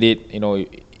shouldn't get it. You know,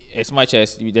 as much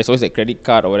as there's always a credit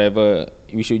card or whatever,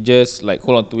 we should just like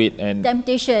hold on to it. And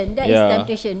temptation, that is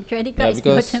temptation. Credit card is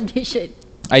not temptation.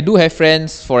 I do have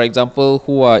friends, for example,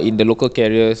 who are in the local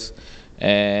carriers,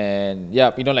 and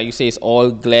yeah, you know, like you say, it's all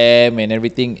glam and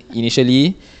everything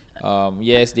initially.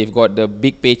 Yes, they've got the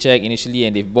big paycheck initially,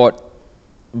 and they've bought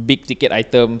big ticket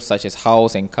items such as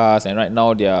house and cars, and right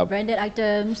now they are branded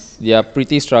items. They are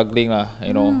pretty struggling lah.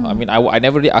 You know, I mean, I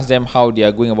never really asked them how they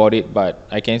are going about it, but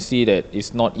I can see that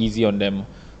it's not easy on them.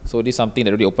 So this is something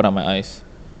that really opened up my eyes.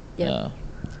 Yeah.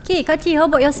 Okay, Kati, how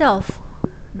about yourself?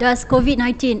 Does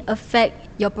COVID-19 affect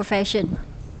your profession?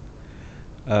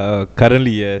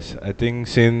 Currently, yes. I think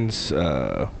since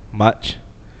March.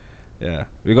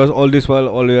 Yeah, because all this while,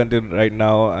 all the way until right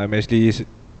now, I'm actually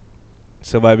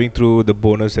surviving through the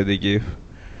bonus that they give.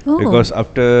 Because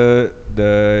after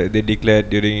they declared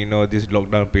during, you know, this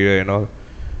lockdown period, you know,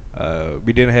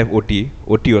 we didn't have OT.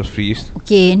 OT was freezed.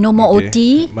 Okay, no more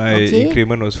OT. My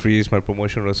increment was freezed. My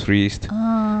promotion was freezed.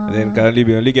 And then currently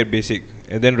we only get basic.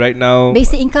 And then right now,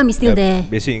 basic income is still there.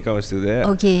 Basic income is still there.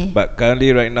 Okay. But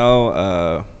currently right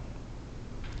now,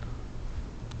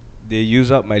 they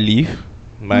use up my leave,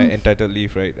 my entitled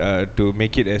leave, right, to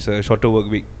make it as a shorter work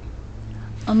week.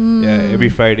 Yeah, every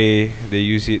Friday they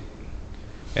use it,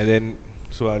 and then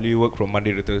so I only work from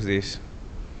Monday to Thursdays.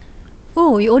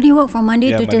 Oh, you only work from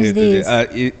Monday to Thursdays.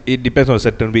 It depends on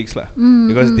certain weeks lah,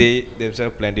 because they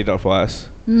themselves planned it out for us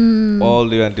all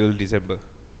the way until December.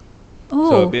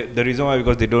 So the reason why,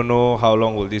 because they don't know how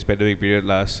long will this pandemic period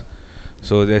last,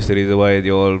 so that's the reason why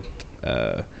they all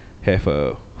have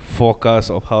a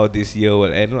forecast of how this year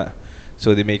will end lah.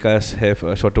 So they make us have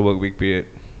a shorter work week period.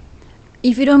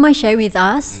 If you don't mind sharing with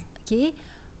us, okay,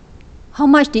 how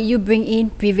much did you bring in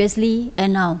previously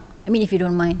and now? I mean, if you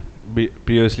don't mind.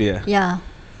 Previously, yeah. Yeah.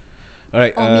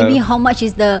 Alright. Or maybe how much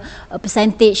is the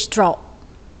percentage drop?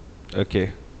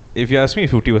 Okay. If you ask me,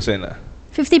 50% lah.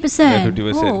 50%? Yeah,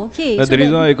 50%. Oh, okay. No, so the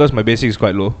reason why, because my basic is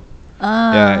quite low.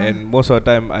 Yeah, and most of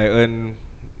the time I earn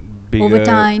bigger.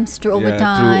 Overtimes, through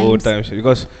overtimes.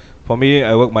 Because for me,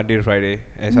 I work Monday to Friday,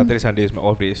 and Saturday, Sunday is my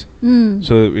off days.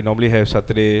 So we normally have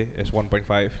Saturday as 1.5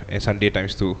 and Sunday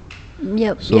times 2.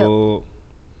 Yep. So,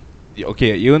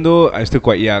 okay, even though I'm still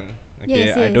quite young,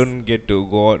 okay, I don't get to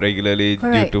go out regularly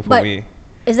due to for me.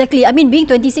 Exactly. I mean, being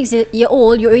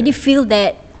 26-year-old, you already feel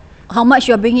that how much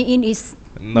you are bringing in is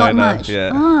not enough, much.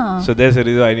 Yeah. So that's the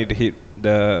reason I need to hit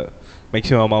the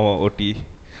maximum amount of OT,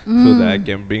 so that I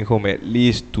can bring home at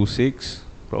least 2.6,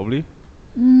 probably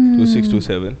 2.6,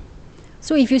 2.7.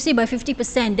 So if you say by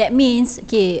 50%, that means,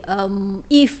 okay,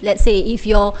 if let's say if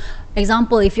your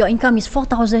income is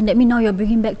 4,000, that means now you're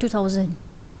bringing back 2,000.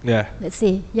 Yeah. Let's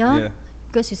say, yeah.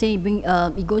 Because you say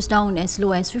it goes down as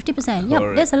low as 50%.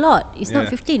 Yeah, that's a lot. It's not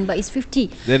 15, but it's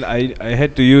 50. Then I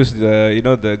had to use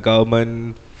the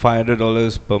government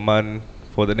 $500 per month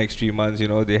for the next 3 months. You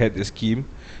know, they had the scheme.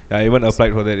 I even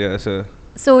applied for that. Yeah,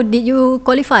 so did you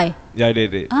qualify? Yeah, I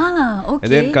did. Okay. And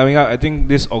then coming up, I think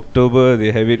this October they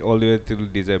have it all the way till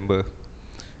December.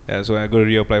 Yeah, so I go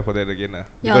reapply for that again.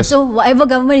 Yeah, so whatever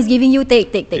government is giving you,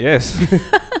 take. Yes.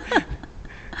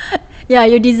 Yeah,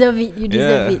 you deserve it.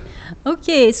 It.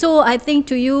 Okay, so I think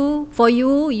for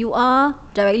you, you are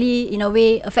directly in a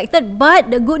way affected. But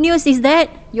the good news is that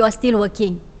you are still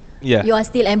working. Yeah. You are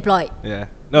still employed. Yeah.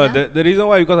 No, the reason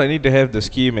why, because I need to have the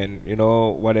scheme and, you know,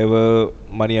 whatever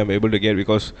money I'm able to get,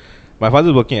 because my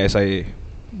father's working at SIA.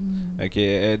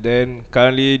 Okay, and then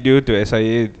currently due to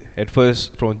SIA, at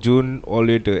first from June all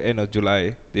the way to end of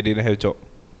July, they didn't have job.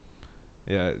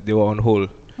 Yeah, they were on hold.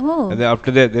 And then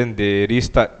after that, then they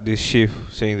restart this shift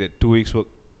saying that 2 weeks work,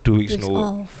 2 weeks no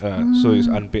work. So it's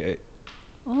unpaid.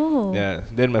 Yeah,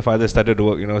 then my father started to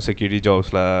work, you know, security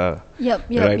jobs lah.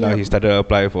 Right now he started to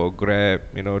apply for Grab,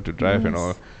 you know, to drive and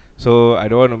all. So I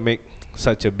don't want to make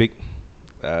such a big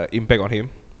impact on him.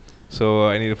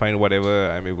 So I need to find whatever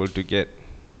I'm able to get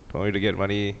for me to get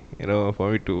money, you know,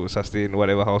 for me to sustain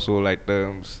whatever household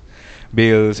items,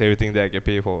 bills, everything that I can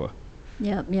pay for.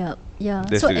 Yeah.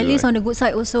 That's So the at least reason. on the good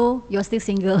side also, you're still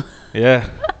single. Yeah.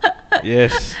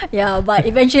 Yes. Yeah, but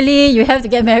eventually you have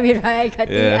to get married, right?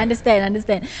 Kartik? Yeah.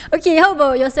 Understand. Okay, how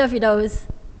about yourself, Firdaus?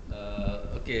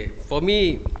 Okay, for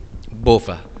me, both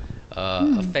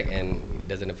affect and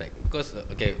doesn't affect. Because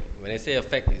okay, when I say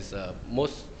affect, is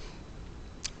most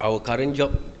our current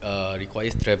job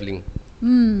requires traveling.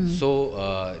 So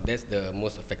that's the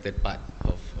most affected part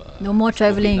of No more COVID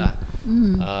travelling. lah.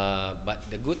 But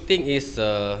the good thing is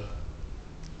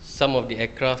some of the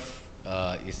aircraft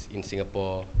is in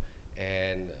Singapore,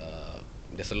 and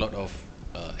there's a lot of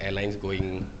airlines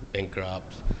going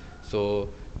bankrupt. So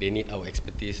they need our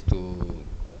expertise to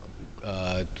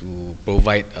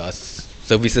provide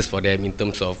services for them in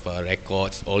terms of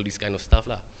records, all this kind of stuff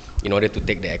lah, in order to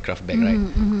take the aircraft back, right?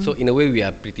 So in a way, we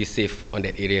are pretty safe on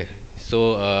that area.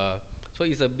 So so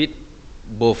it's a bit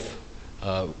both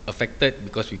affected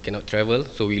because we cannot travel,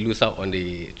 so we lose out on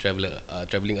the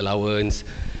traveling allowance,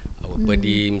 our per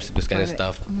diems, those kind of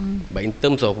Correct. stuff. But in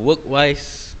terms of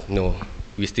work-wise, no,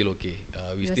 we're still okay.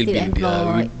 You're still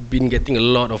employed. We've been getting a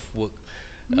lot of work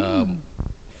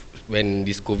when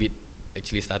this COVID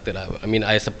actually started. I mean,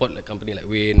 I support a company like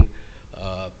Wayne,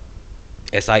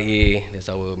 SIA, that's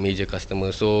our major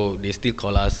customer. So they still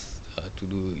call us to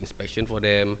do inspection for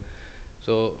them.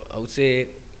 So I would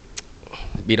say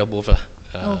a bit of both lah.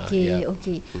 Okay. Yeah.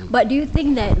 But do you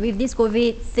think that with this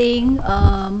COVID thing,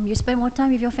 you spend more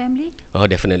time with your family? Oh,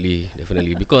 definitely.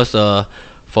 Because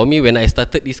for me, when I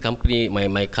started this company,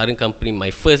 my current company, my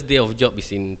first day of job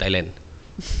is in Thailand.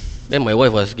 Then my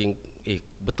wife was asking,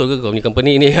 betul ke kau punya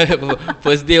company ni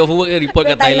first day of work report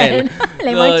kat Thailand.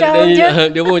 Lain macam then, je.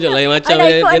 Dia pun macam lain macam Nak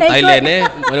ikut, then nak Thailand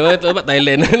ikut. Mana-mana tempat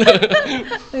Thailand.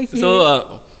 Okay. So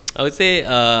I would say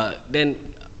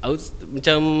then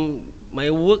macam my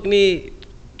work ni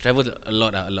travel a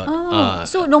lot. Oh,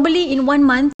 so normally in 1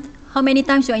 month, how many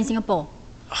times you are in Singapore?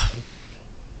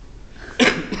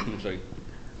 Sorry.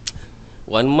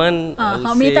 1 month. I would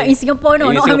How many say- times in Singapore? No,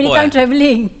 in not how many Singapore, times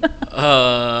travelling.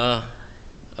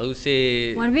 I would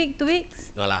say 1 week, 2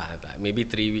 weeks? no lah, maybe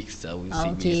 3 weeks I would be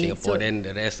Okay, in Singapore, so then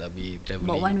the rest I'll be travelling.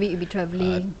 About 1 week you'll be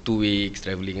travelling. 2 weeks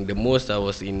travelling. The most I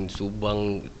was in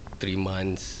Subang 3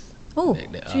 months. Oh, Like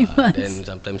that, 3 months. Then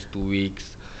sometimes 2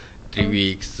 weeks, 3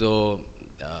 weeks. So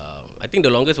I think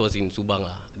the longest was in Subang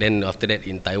lah. Then after that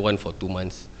in Taiwan for 2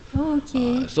 months. Oh,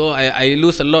 okay. So I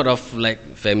lose a lot of like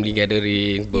family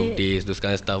gathering, birthdays, those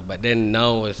kind of stuff. But then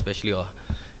now especially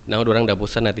now dorang dah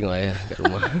bosan nak tengok ayah kat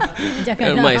rumah.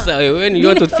 Jangan And my lah. son, when you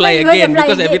want to fly When you want to again, fly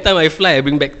because every again. time I fly, I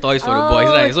bring back toys for the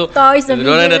boys, Oh, right? So toys, the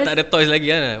dorang dah figures. tak ada toys lagi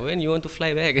kan? When you want to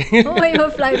fly back? Oh, you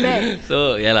will fly back.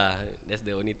 So yeah lah, that's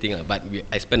the only thing lah. But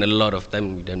I spend a lot of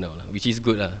time with them now lah, which is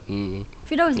good lah.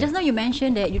 Firdaus, just now you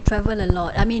mentioned that you travel a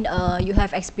lot. I mean, you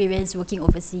have experience working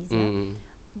overseas. Yeah?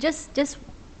 Just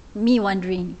me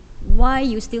wondering, why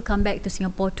you still come back to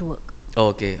Singapore to work?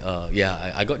 Oh, okay. Yeah,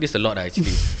 I got this a lot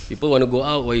actually. People want to go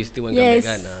out, why you still want to come Yes.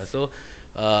 back kan? So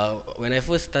when I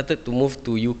first started to move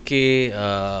to UK,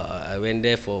 I went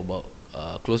there for about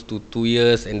close to 2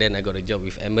 years, and then I got a job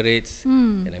with Emirates,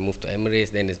 and I moved to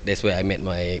Emirates. Then that's where I met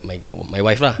my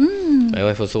wife lah. My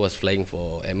wife also was flying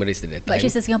for Emirates at that time. But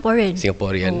she's a Singaporean.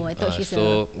 Singaporean. Oh, I thought she's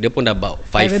so dia pun dah about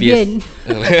 5 Caribbean.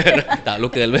 years. Tak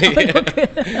local.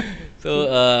 So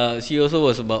she also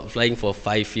was about flying for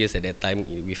 5 years at that time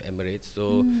with Emirates.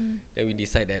 So then we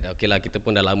decide that okay lah, kita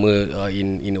pun dah lama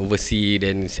in overseas,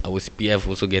 then our CPF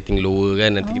also getting lower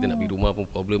kan, nanti kita nak pergi rumah pun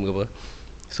problem ke apa.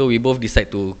 So we both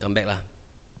decide to come back lah.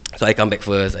 So I come back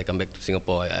first, I come back to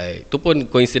Singapore. Itu pun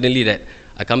coincidentally that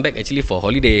I come back actually for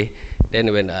holiday.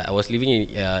 Then when I was living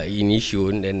in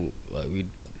Yishun, then we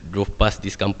drove past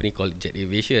this company called Jet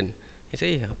Aviation. I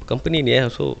say, apa company ni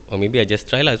so maybe I just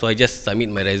try lah. So I just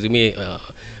submit my resume,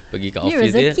 pergi kat Ni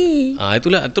office dia. rezeki.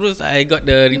 Itulah, terus I got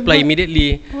the reply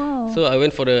immediately. Wow. So I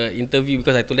went for the interview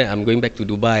because I told them I'm going back to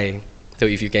Dubai. So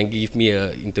if you can give me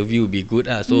a interview, be good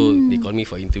lah. So they called me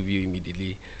for interview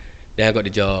immediately. Then I got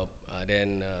the job.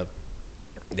 Then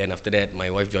after that, my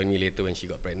wife joined me later when she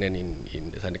got pregnant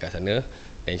in sana dekat sana.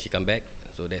 Then she come back.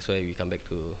 So that's why we come back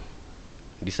to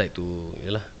decide to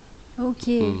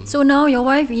Okay. So now your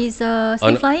wife is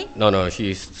still flying? No,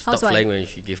 she stopped Housewife. flying when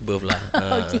she gave birth lah.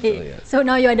 Okay. So, yeah. So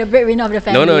now you are the breadwinner of the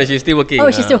family. No, she's still working.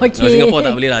 Oh, she's still working. No, Singapore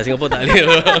tak boleh lah. Singapore tak boleh.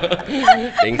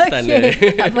 Pengsan dia.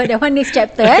 Okay. Tak apa, that one next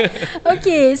chapter.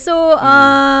 Okay. So,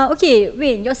 okay,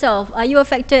 Wayne, yourself, are you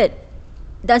affected?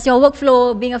 Does your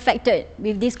workflow being affected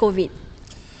with this COVID?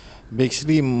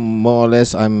 Basically, more or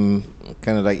less, I'm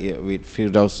kind of like with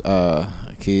Firdaus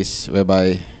case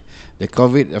whereby the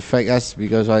COVID affect us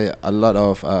because a lot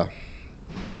of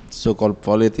so-called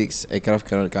politics, aircraft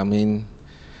cannot come in.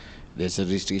 There's a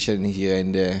restriction here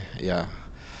and there, yeah.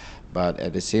 But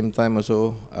at the same time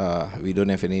also, we don't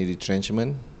have any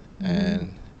retrenchment,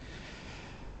 and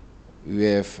we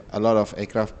have a lot of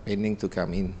aircraft pending to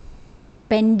come in.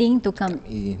 Pending to come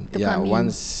in.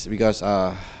 Once, because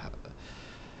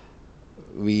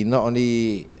we not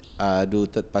only do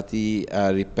third-party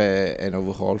repair and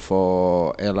overhaul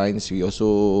for airlines, we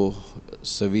also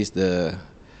service the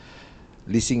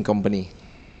leasing company.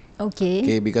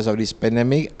 Okay, because of this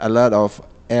pandemic, a lot of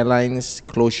airlines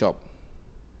close shop.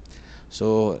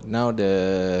 So now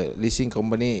the leasing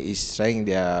company is trying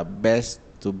their best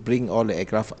to bring all the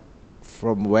aircraft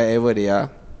from wherever they are,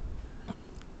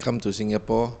 come to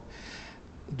Singapore,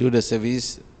 do the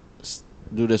service,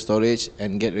 do the storage,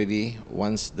 and get ready.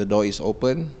 Once the door is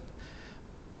open,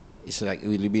 it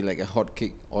will be like a hot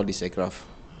cake, all these aircraft.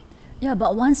 Yeah,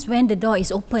 but once when the door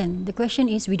is open, the question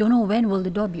is we don't know when will the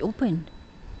door be opened.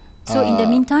 So in the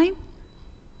meantime,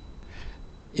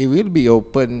 it will be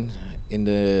open in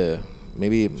the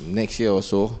maybe next year or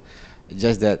so.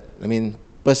 Just that, I mean,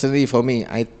 personally for me,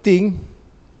 I think,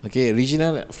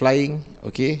 regional flying,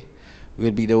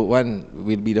 will be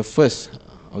the first,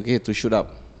 to shoot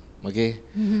up,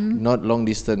 not long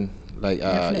distance like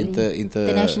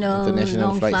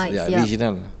international flights,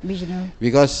 regional.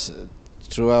 Because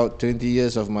throughout 20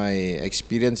 years of my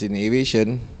experience in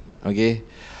aviation,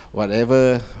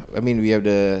 whatever, I mean, we have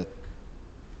the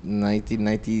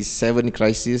 1997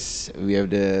 crisis, we have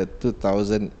the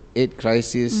 2008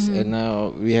 crisis, and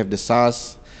now we have the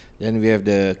SARS, then we have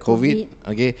the COVID.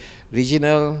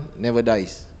 Regional never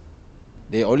dies.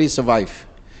 They only survive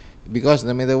because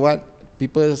no matter what,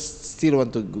 people still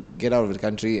want to get out of the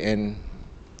country and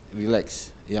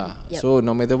relax. So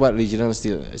no matter what, regional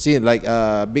still see, like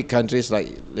big countries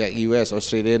like US,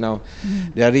 Australia now,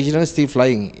 their regional still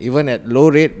flying even at low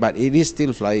rate, but it is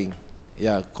still flying.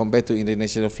 Compared to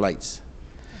international flights.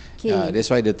 That's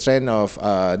why the trend of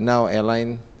now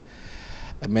airline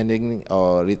amending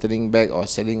or returning back or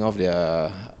selling off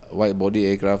their wide body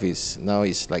aircraft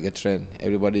is like a trend.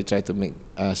 Everybody try to make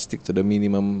stick to the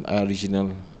minimum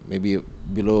regional, maybe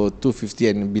below 250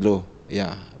 and below.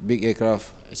 Big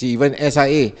aircraft. See, even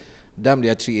SIA dump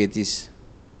their 380s.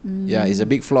 It's a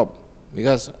big flop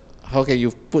because how can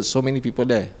you put so many people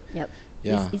there?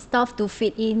 It's tough to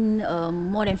fit in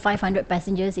more than 500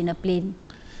 passengers in a plane.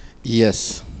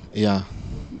 Yes.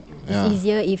 It's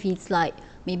easier if it's like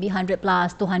maybe 100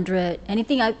 plus, 200.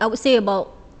 Anything I would say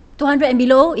about 200 and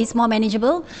below is more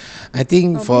manageable. I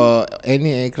think for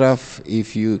any aircraft,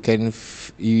 if you can,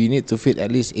 you need to fit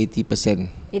at least 80%.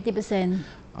 80%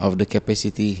 of the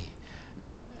capacity,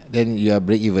 then you are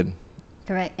break even.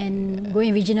 Correct. And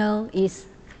going regional is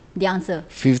the answer.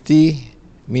 50,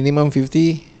 minimum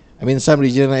 50. I mean, some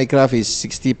regional aircraft is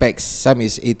 60 packs, some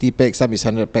is 80 packs, some is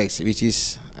 100 packs, which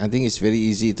is, I think it's very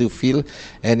easy to fill.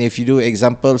 And if you do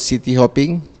example city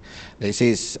hopping, let's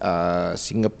say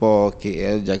Singapore,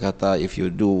 KL, Jakarta, if you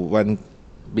do one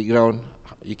big round,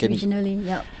 you can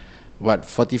regionally,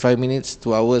 45 minutes,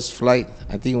 2 hours flight.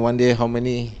 I think one day how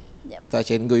many touch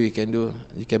and go you can do?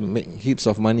 You can make heaps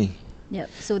of money.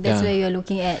 So that's where you're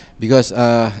looking at. Because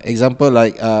example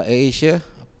like AirAsia,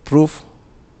 Proof,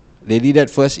 they did that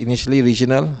first, initially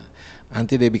regional,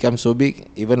 until they become so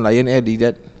big. Even Lion Air did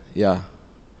that.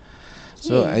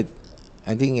 So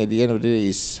I think at the end of the day,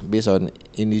 it's based on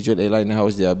individual airline, how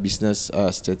their business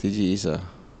strategy is.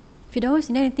 Firdaus, is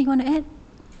there anything you want to add?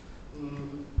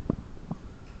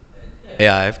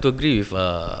 I have to agree with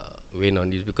Wayne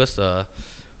on this because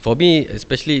for me,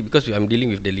 especially because I'm dealing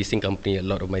with the leasing company a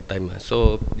lot of my time.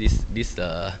 So this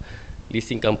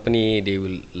leasing company, they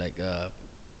will like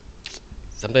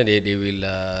sometimes they will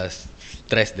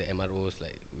stress the MROs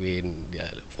like Wayne,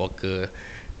 Fokker,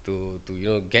 to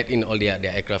get in all their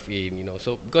aircraft in,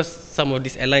 So because some of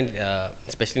these airlines,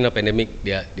 especially now pandemic,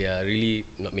 they are really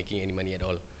not making any money at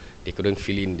all. They couldn't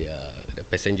fill in the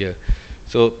passenger.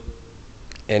 So,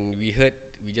 and we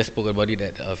just spoke about it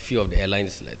that a few of the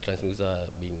airlines like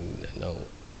TransNusa being now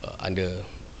under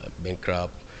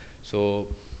bankrupt. So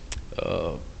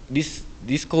this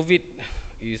COVID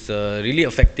is really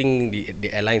affecting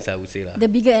the airlines, I would say the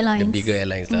bigger airlines. The bigger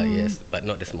airlines, yes, but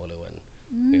not the smaller one.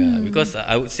 Because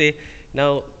I would say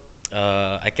now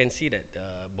I can see that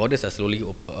borders are slowly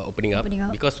opening up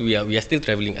because we are still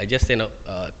traveling. I just sent out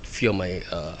a few of my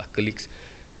colleagues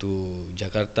to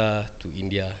Jakarta, to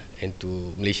India, and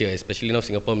to Malaysia. Especially now,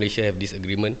 Singapore, Malaysia have this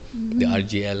agreement, the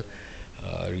RJL,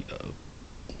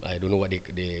 I don't know what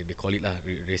they call it lah,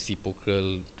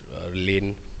 reciprocal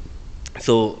lane.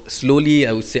 So slowly,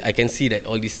 I would say I can see that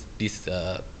all these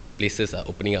places are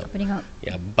opening up.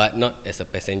 Yeah, but not as a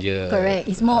passenger. Correct.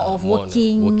 It's more of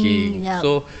working. Yep.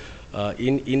 So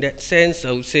in that sense,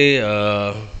 I would say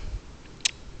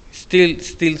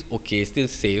still okay, still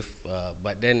safe.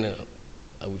 But then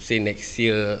I would say next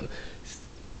year,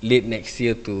 late next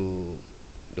year to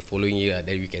the following year,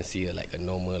 then we can see like a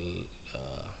normal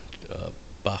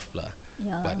path lah.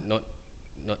 Yeah. But not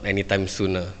anytime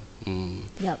soon lah.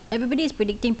 Yeah, everybody is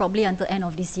predicting probably until end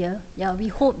of this year. Yeah,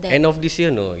 we hope that End of this year,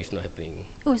 no, it's not happening.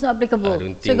 Oh, it's not applicable. I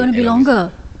don't So think it's going to be end of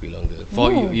longer. Be longer. For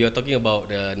you're talking about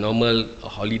the normal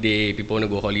holiday. People want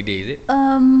to go holiday, is it?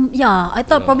 Yeah, I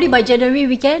thought probably by January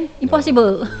weekend.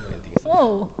 Impossible. I don't think so.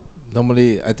 Oh.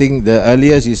 Normally, I think the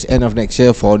earliest is end of next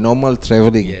year for normal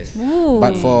traveling. Yes. Ooh.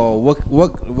 But for work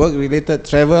related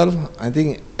travel, I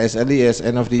think as early as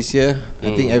end of this year,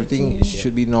 I think everything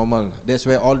should be normal. That's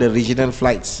where all the regional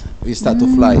flights will start to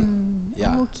fly.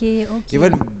 Yeah. Okay.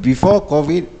 Even before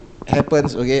COVID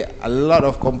happens, okay, a lot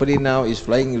of company now is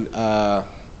flying,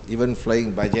 even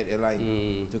flying budget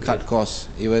airline to cut costs.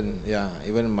 Even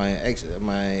my ex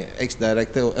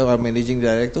director, managing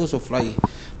director, also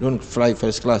don't fly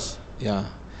first class. Yeah,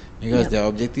 because their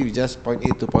objective is just point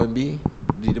A to point B,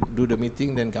 do the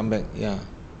meeting, then come back. Yeah.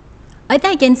 I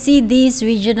think I can see these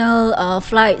regional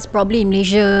flights probably in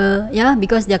Malaysia, yeah,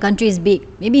 because their country is big.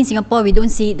 Maybe in Singapore we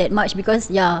don't see it that much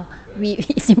because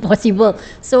it's impossible.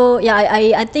 So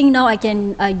I think now I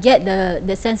can get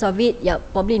the sense of it. Yeah,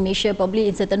 probably in Malaysia, probably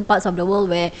in certain parts of the world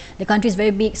where the country is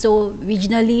very big. So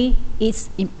regionally, it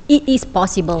is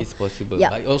possible. It's possible.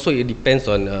 Yeah. But also it depends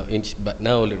on. But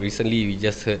now recently we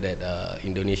just heard that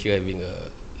Indonesia having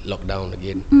a lockdown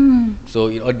again. So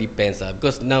it all depends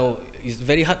because now it's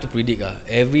very hard to predict.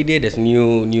 Every day there's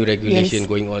new regulation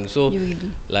going on. So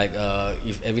like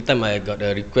if every time I got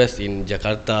a request in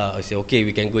Jakarta, I say okay,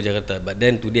 we can go Jakarta. But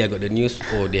then today I got the news,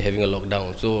 they're having a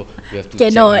lockdown. So we have to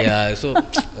Cannot. check. Yeah. So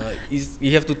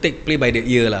you have to play by the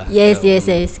ear lah. Yes,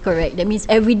 correct. That means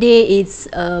every day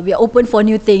we are open for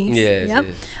new things. Yes, Yep.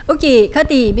 yes. Okay,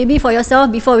 Kati, maybe for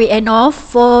yourself before we end off,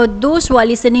 for those who are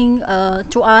listening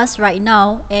to us right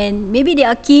now and maybe they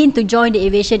are keen to join the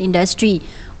aviation industry,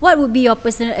 what would be your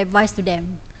personal advice to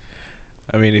them?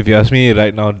 I mean, if you ask me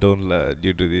right now, don't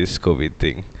due to this COVID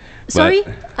thing. Sorry,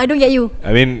 I don't get you.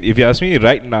 I mean, if you ask me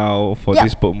right now for Yeah.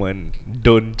 this moment,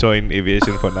 don't join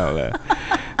aviation for now lah.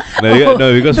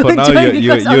 No, because for Don't now join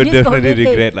you because of this definitely COVID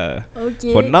thing. regret lah.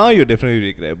 Okay. For now you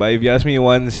definitely regret. But if you ask me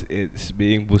once it's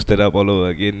being boosted up all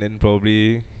over again, then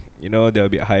probably there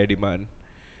will be a higher demand.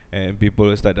 And people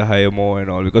will start to hire more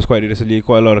and all, because quite recently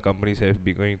quite a lot of companies have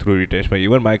been going through retrenchment.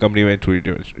 Even my company went through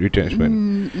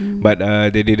retrenchment. But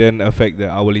they didn't affect the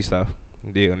hourly staff.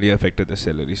 They only affected the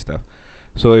salary staff.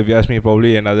 So if you ask me,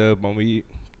 probably another maybe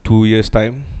 2 years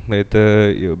time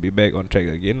later, you'll be back on track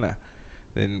again lah.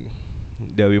 Then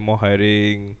there'll be more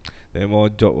hiring, there are more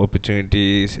job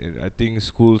opportunities, and I think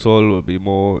schools all will be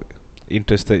more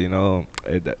interested.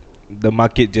 The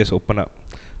market just open up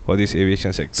for this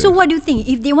aviation sector. So what do you think?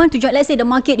 If they want to join, let's say the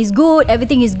market is good,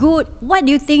 everything is good, what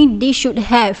do you think they should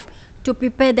have to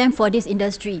prepare them for this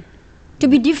industry? To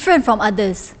be different from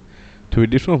others? To be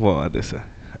different from others. Okay.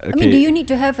 I mean, do you need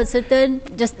to have a certain,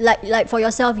 just like for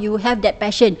yourself, you have that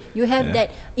passion, you have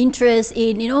that interest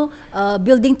in,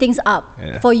 building things up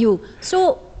for you.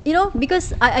 So,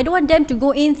 because I don't want them to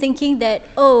go in thinking that,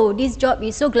 this job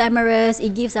is so glamorous,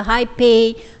 it gives a high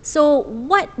pay. So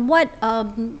what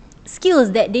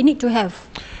skills that they need to have?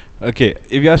 Okay,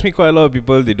 if you ask me, quite a lot of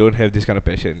people, they don't have this kind of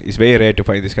passion. It's very rare to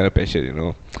find this kind of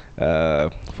passion,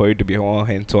 for you to be more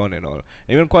hands-on and all.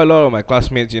 Even quite a lot of my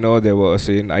classmates, they was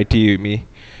in IT with me.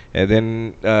 And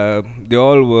then they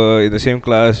all were in the same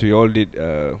class. We all did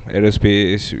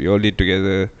aerospace. We all did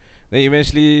together. Then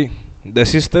eventually, the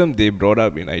system they brought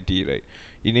up in IT, right?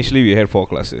 Initially, we had 4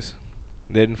 classes.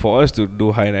 Then for us to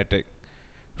do high NITEC, tech,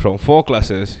 from 4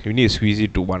 classes, you need to squeeze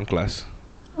it to 1 class.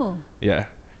 Oh. Yeah.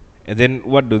 And then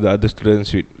what do the other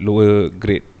students with lower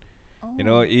grade?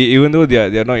 Even though they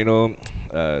are not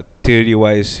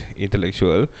theory-wise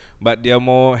intellectual, but they are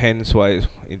more hands-wise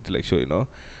intellectual.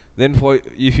 Then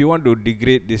if you want to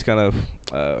degrade this kind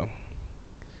of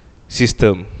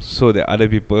system, so that other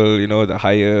people, the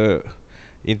higher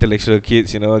intellectual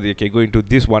kids, they can go into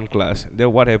this 1 class,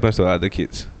 then what happens to other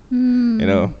kids?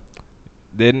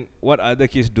 Then what other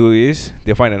kids do is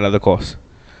they find another course,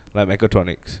 like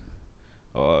mechatronics,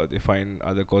 or they find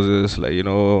other courses like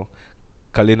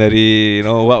culinary,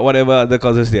 whatever other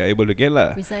courses they are able to get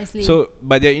lah. Precisely. So,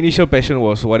 but their initial passion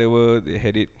was whatever they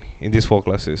had it in these 4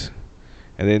 classes,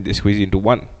 and then they squeeze into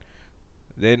 1.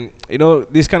 then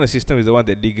this kind of system is the one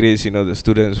that degrades the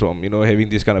students from having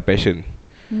this kind of passion.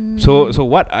 So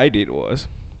what I did was,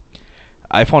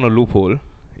 I found a loophole.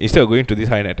 Instead of going to this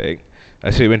higher NITEC, I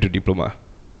actually went to diploma,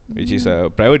 which is a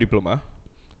private diploma,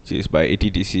 which is by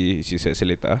ATTC, which is at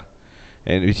Seletar,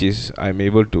 and which is I'm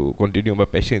able to continue my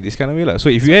passion in this kind of way lah. So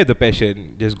if you have the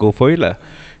passion, just go for it lah.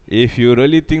 If you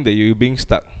really think that you're being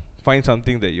stuck, find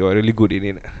something that you're really good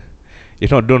in it. If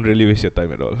not, don't really waste your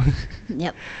time at all.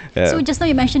 Yep. So just now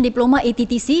you mentioned diploma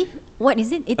ATTC. What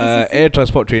is it? ATTC? Air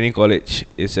Transport Training College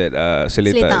is at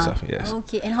Seletar itself. Yes.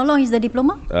 Okay. And how long is the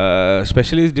diploma?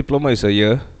 Specialist diploma is a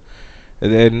year,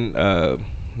 and then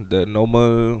the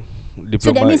normal diploma.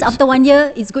 So that means after 1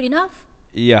 year, it's good enough?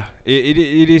 Yeah. It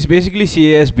is basically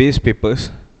CAS based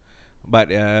papers, but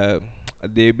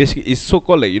they basically it's so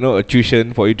called like a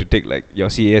tuition for you to take like your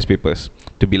CAS papers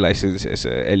to be licensed as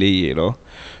a LAE.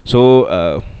 So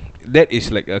that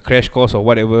is like a crash course or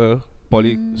whatever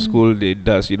poly school they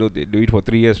does. They do it for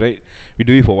 3 years, right? We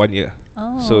do it for 1 year.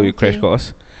 So you crash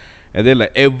course, and then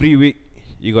like every week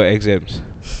you got exams.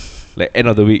 Like end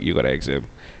of the week you got an exam.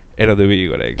 End of the week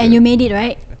you got an exam. And you made it,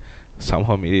 right?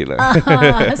 Somehow made it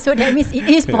so that means it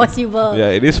is possible. Yeah,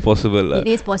 it is possible. It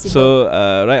is possible. So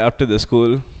right after the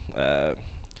school,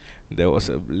 there was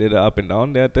a little up and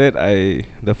down there.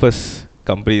 The first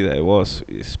company that I was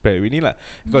is Perawini lah,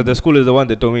 because the school is the one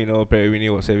that told me Perawini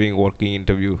was having walking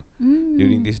interview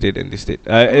during this date and this date,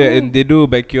 and they do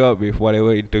back you up with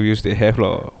whatever interviews they have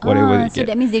or whatever they so get.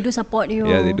 that means they do support you.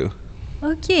 Yeah, they do.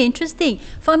 Okay, interesting.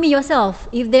 For me yourself,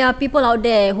 if there are people out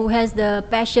there who has the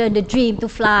passion, the dream to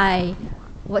fly,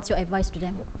 what's your advice to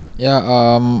them? Yeah,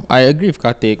 I agree with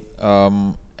Karthik.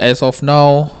 As of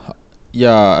now,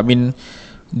 yeah, I mean,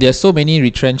 there's so many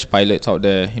retrenched pilots out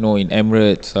there, in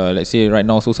Emirates, let's say right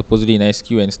now, so supposedly in SQ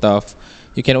and stuff.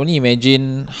 You can only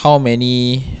imagine how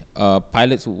many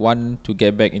pilots would want to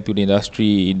get back into the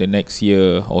industry in the next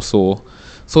year or so.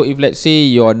 So if let's say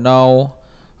you're now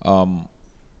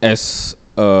as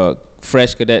a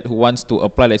fresh cadet who wants to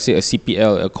apply, let's say a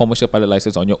CPL, a commercial pilot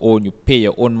license on your own, you pay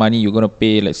your own money, you're going to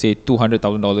pay, let's say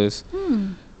 $200,000.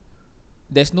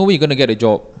 There's no way you're going to get a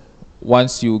job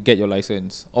once you get your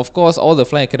license. Of course, all the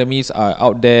flying academies are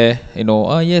out there,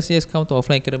 yes, come to our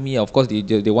flying academy. Of course, they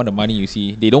want the money, you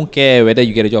see. They don't care whether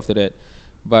you get a job after that.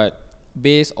 But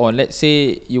based on, let's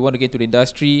say, you want to get into the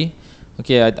industry,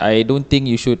 okay, I don't think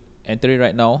you should enter it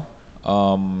right now.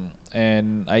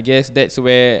 And I guess that's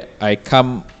where I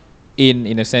come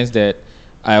in a sense that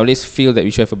I always feel that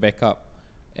we should have a backup.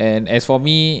 And as for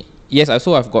me, yes,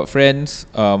 also I've got friends,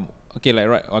 okay, like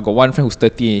right, I got one friend who's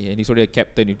 30 and he's already a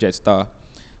captain with Jetstar.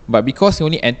 But because he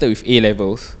only entered with A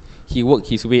levels, he worked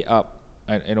his way up,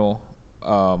 and all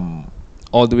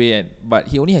the way. But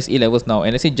he only has A levels now.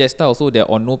 And let's say Jetstar also,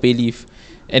 they're on no pay leave.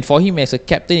 And for him as a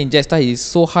captain in Jetstar, it's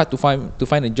so hard to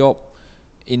find a job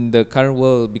in the current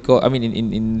world, because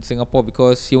in Singapore,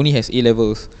 because he only has A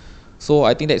levels. So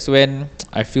I think that's when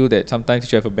I feel that sometimes you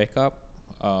should have a backup.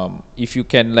 If you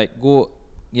can like go,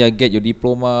 get your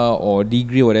diploma or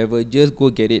degree or whatever, just go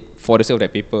get it for the sake of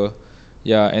that paper.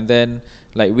 Yeah, and then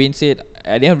like Wayne said,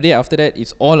 at the end of the day, after that,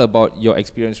 it's all about your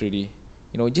experience really.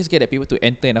 Just get that paper to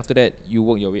enter, and after that, you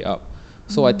work your way up.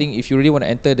 So I think if you really want to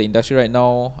enter the industry right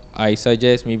now, I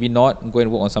suggest maybe not, go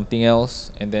and work on something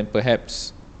else, and then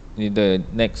perhaps in the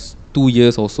next 2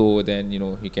 years or so, then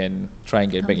you can try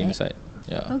and get back inside.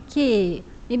 Yeah. Okay,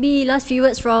 maybe last few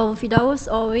words from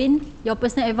Firdaus or Wayne, your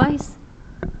personal advice.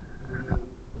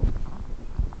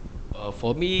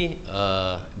 For me,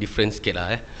 different scale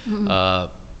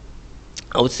lah.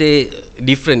 I would say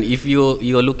different. If you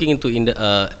are looking into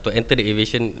to enter the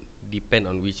aviation, depend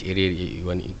on which area you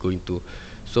want to go into.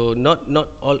 So not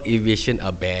all aviation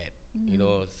are bad.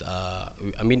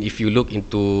 I mean, if you look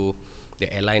into the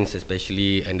airlines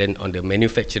especially, and then on the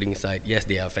manufacturing side, yes,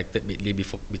 they are affected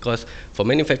because for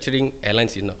manufacturing,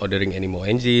 airlines is not ordering any more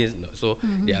engines, so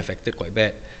they are affected quite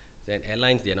bad. Then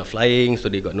airlines, they are not flying, so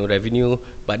they got no revenue.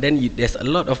 But then there's a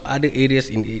lot of other areas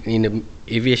in the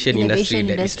aviation industry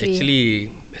that is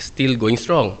actually still going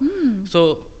strong.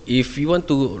 So if you want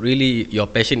to really, your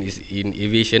passion is in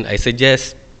aviation, I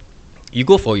suggest you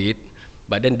go for it,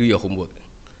 but then do your homework.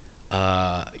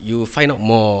 You find out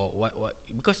more what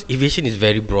because aviation is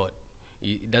very broad.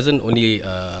 It doesn't only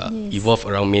evolve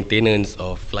around maintenance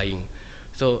or flying.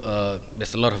 So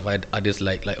there's a lot of others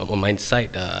like on my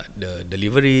side, the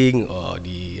delivering or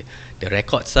the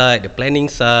record side, the planning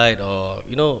side, or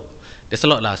there's a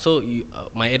lot lah. So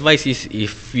my advice is,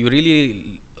 if you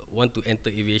really want to enter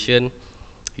aviation,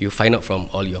 you find out from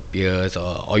all your peers,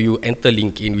 or you enter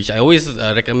LinkedIn, which I always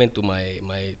recommend to my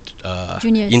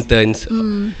juniors, interns.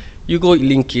 You go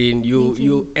LinkedIn,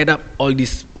 you add up all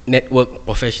these network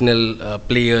professional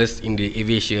players in the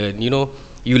aviation. You know,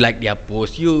 you like their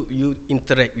posts, you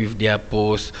interact with their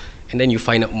posts, and then you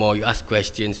find out more. You ask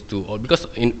questions to all, because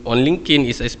on LinkedIn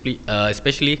is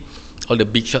especially all the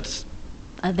big shots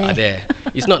are there.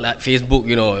 It's not like Facebook,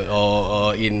 you know,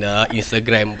 or in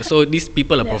Instagram. So these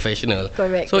people are professional.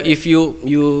 Correct. So if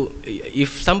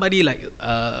if somebody like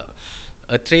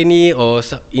a trainee or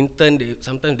intern,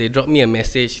 sometimes they drop me a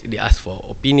message, they ask for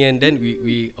opinion, then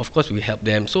we of course we help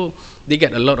them. So they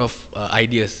get a lot of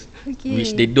ideas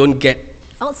which they don't get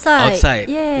outside.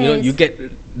 Yes. You know, you get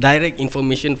direct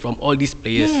information from all these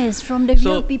players. Yes, from the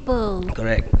real people.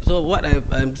 Correct. So what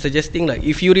I'm suggesting, like,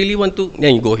 if you really want to,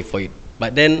 then you go for it.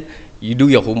 But then you do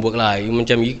your homework lah. You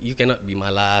cannot be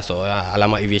malas or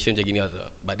alamak aviation macam gini.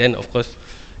 But then of course,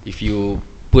 if you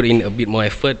put in a bit more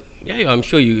effort, I'm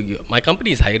sure my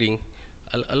company is hiring.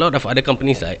 A lot of other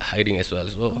companies are hiring as well.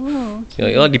 So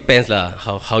it all depends lah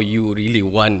how you really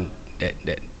want that.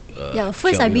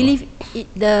 First job, I believe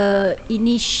the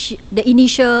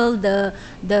initial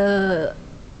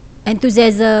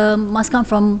enthusiasm must come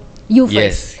from you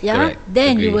first. Yes, correct.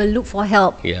 Then Agree. you will look for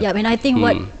help. And I think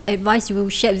what advice you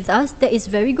shared with us, that is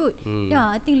very good.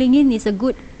 I think LinkedIn is a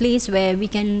good place where we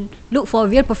can look for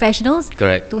real professionals.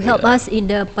 Correct. To help us in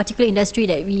the particular industry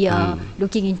that we are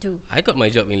looking into. I got my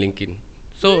job in LinkedIn.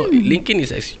 So LinkedIn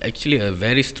is actually a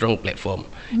very strong platform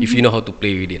if you know how to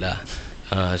play with it lah.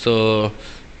 So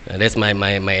that's my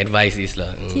advice is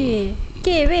lah.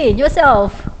 Okay, Rain,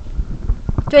 yourself.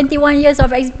 21 years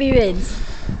of experience.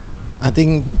 I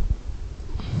think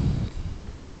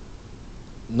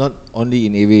not only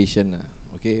in aviation,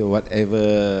 okay,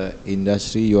 whatever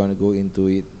industry you want to go into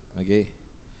it, okay,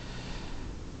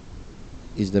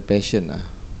 is the passion.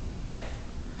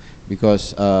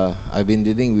 Because I've been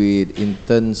dealing with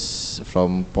interns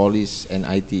from police and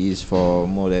ITEs for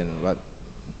more than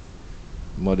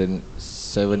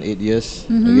 7-8 years.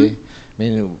 Okay, I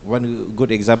mean, one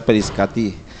good example is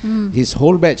Kati. His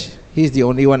whole batch, he's the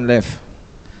only one left.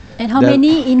 And how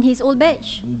many in his old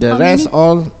batch? The rest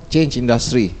all change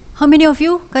industry. How many of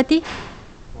you, Kati?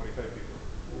 45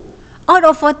 people. Out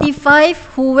of 45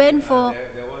 who went for...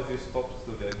 There was this top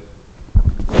student.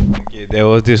 Okay, there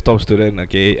was this top student,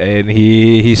 okay, and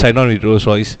he signed on with Rolls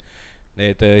Royce.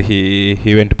 Later he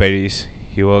went to Paris.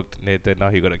 He worked. Later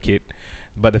now he got a kid.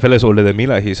 But the fella is older than me,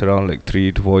 like he's around like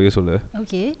 3 to 4 years older.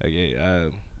 Okay. Okay.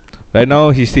 Right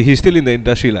now he's still in the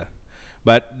industry lah.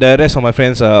 But the rest of my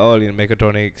friends are all in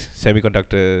mechatronics,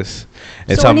 semiconductors,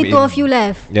 and So some only 2 of you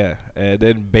left. Yeah,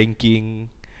 then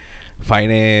banking,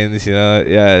 finance, you know,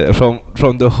 yeah.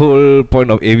 From the whole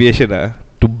point of aviation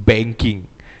to banking,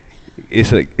 it's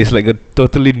like a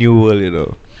totally new world, you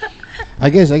know.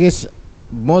 I guess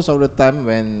most of the time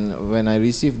when I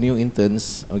receive new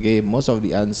interns, okay, most of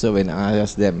the answer when I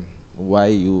ask them why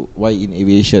in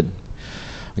aviation,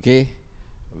 okay,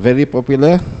 very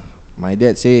popular. My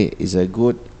dad say it's a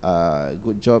good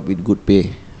job with good pay,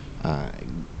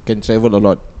 can travel a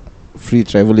lot, free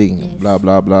traveling, blah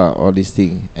blah blah, all these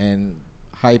things, and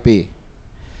high pay.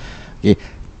 Okay,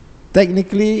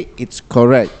 technically it's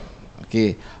correct,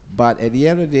 okay, but at the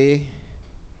end of the day,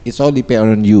 it's all depend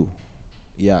on you.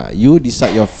 Yeah, you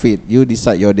decide your fate, you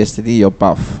decide your destiny, your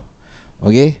path.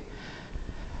 Okay,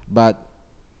 but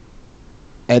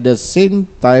at the same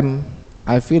time,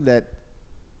 I feel that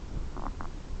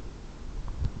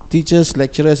teachers,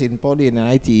 lecturers in Poly and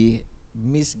ITE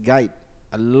misguide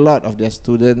a lot of their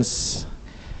students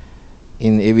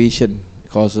in aviation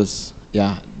courses.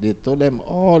 Yeah, they told them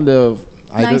all the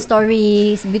Nice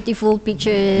stories, beautiful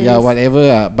pictures. yeah,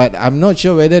 whatever. But I'm not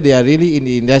sure whether they are really in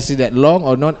the industry that long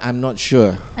or not. I'm not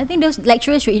sure. I think those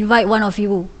lecturers should invite one of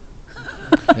you.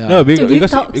 No, To give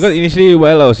because talks. initially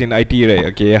while I was in IT, right,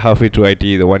 okay, halfway through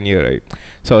IT, the 1 year, right,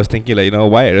 so I was thinking like, you know,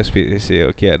 why aerospace? They say,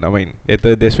 okay, I mean,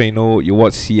 later that's when, you know, you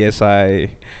watch CSI,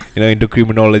 you know, into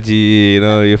criminology, you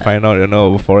know, you find out, you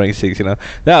know, forensics, you know.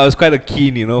 Then I was quite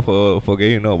keen, you know, for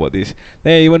getting to know about this.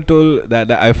 Then I even told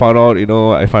that I found out, you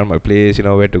know, I found my place, you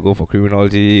know, where to go for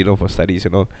criminology, you know, for studies,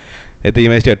 you know. Later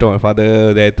eventually I told my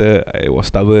father. Later I was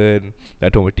stubborn. I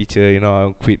told my teacher, you know,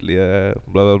 I'll quit, blah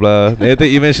blah blah. Later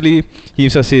eventually he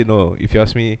himself said, no, if you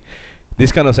ask me,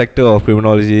 this kind of sector of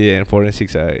criminology and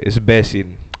forensics is best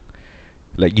in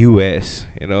like US,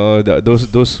 you know,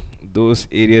 those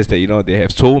areas that, you know, they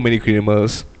have so many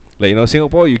criminals. Like, you know,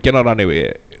 Singapore, you cannot run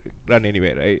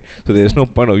anywhere, right? So there's no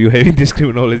point of you having this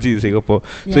criminology in Singapore.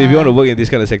 So if you want to work in this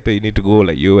kind of sector, you need to go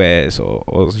like US or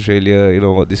Australia, you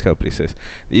know, these kind of places.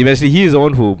 Eventually, he is the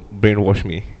one who brainwashed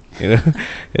me, you know.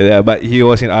 Yeah, but he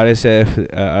was in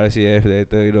RSF, RCF.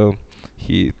 Later, you know,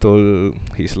 he told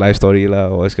his life story lah,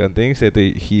 all this kind of things. That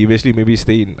he eventually maybe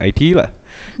stay in IT lah.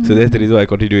 So that's the reason why I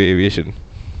continue aviation.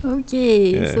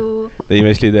 Okay, Yeah. so Then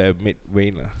eventually I met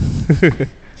Wayne lah.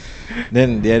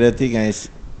 Then the other thing is,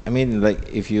 I mean, like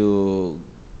if you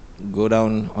go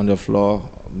down on the floor,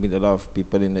 meet a lot of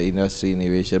people in the industry in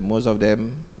aviation. Most of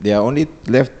them, they are only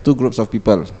left two groups of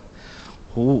people.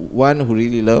 One who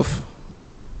really love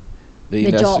the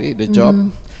industry, the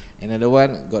job. Another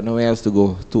one got nowhere else to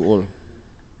go, too old.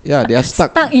 Yeah, they are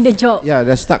stuck. Stuck in the job. Yeah,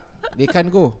 they're stuck. They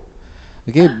can't go.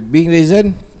 Okay, being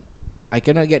reason, I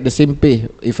cannot get the same pay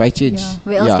if I change. Yeah.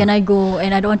 Where else can I go?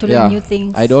 And I don't want to learn new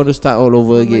things. I don't want to start all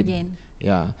over again.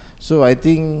 Yeah. So I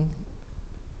think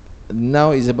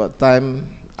now is about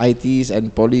time ITs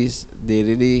and police, they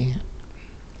really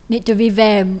need to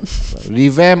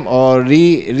revamp or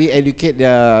re-educate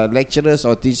their lecturers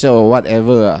or teacher or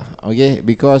whatever. Okay,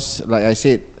 because like I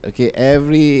said, okay,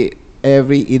 every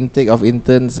intake of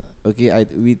interns, okay,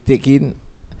 we take in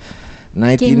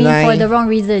 99 came in for the wrong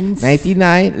reasons.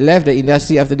 99 left the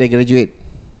industry after they graduate.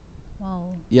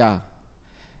 Wow. Yeah,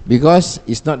 because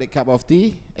it's not the cup of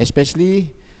tea,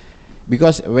 especially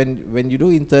because when you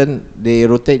do intern, they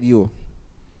rotate you.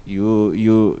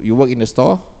 You work in the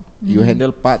store, you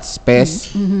handle parts,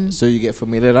 spares, so you get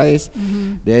familiarized.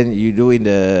 Then you do in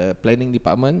the planning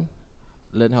department,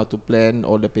 learn how to plan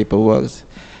all the paperwork.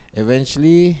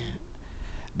 Eventually,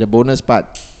 the bonus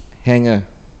part, hangar.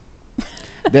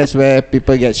 That's where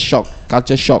people get shocked,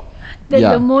 culture shock. That's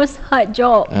the most hard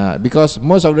job. Because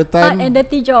most of the time, hard and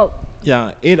dirty job.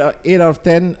 yeah, 8 out of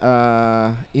 10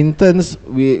 interns,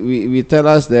 we tell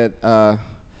us that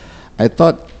I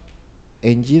thought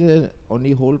engineer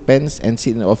only hold pens and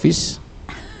sit in the office.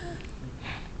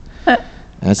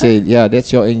 I said, yeah,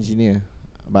 that's your engineer,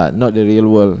 but not the real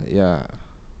world. Yeah,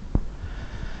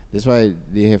 that's why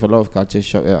they have a lot of culture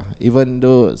shock. Yeah, even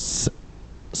though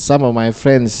some of my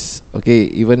friends, okay,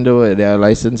 even though they are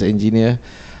licensed engineer,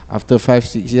 after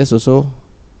 5-6 years or so,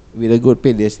 with a good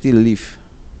pay, they still leave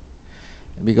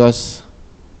because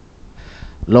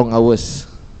long hours.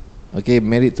 Okay,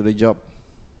 married to the job.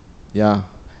 Yeah.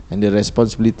 And the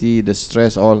responsibility, the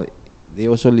stress, all, they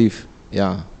also leave.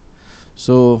 Yeah.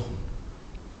 So,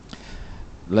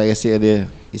 like I said earlier,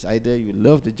 it's either you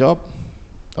love the job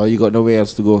or you got nowhere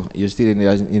else to go. You're still in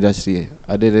the industry.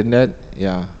 Other than that,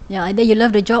 yeah. Yeah, either you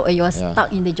love the job or you are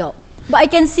stuck in the job. But I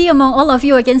can see among all of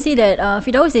you, I can see that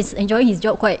Firdaus is enjoying his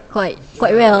job quite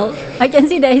well. I can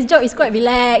see that his job is quite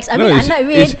relaxed. I mean, unlike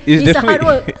Wayne, it's a hard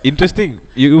work. Interesting.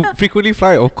 You frequently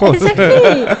fly, of course.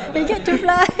 Exactly. You get to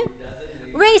fly.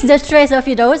 Where is the stress of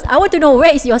Firdaus? I want to know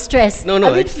where is your stress. No, I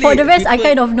mean, actually, for the rest, I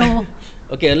kind of know.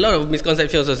 Okay, a lot of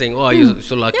misconceptions are saying, oh, you're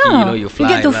so lucky, you know, you fly.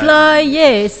 You get to fly,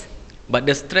 yes. But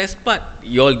the stress part,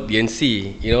 you all didn't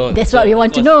see, you know. That's what we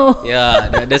want to know.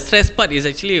 Yeah, the stress part is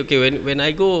actually, okay, when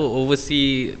I go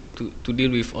overseas to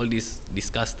deal with all this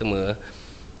customer,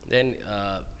 then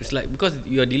it's like, because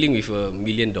you are dealing with $1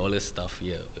 million stuff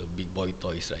here, big boy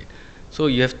toys, right? So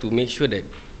you have to make sure that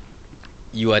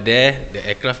you are there, the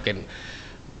aircraft can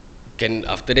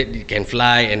after that it can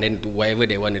fly and then do whatever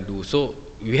they want to do. So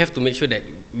we have to make sure that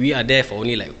we are there for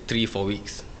only like 3-4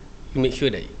 weeks. We make sure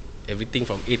that everything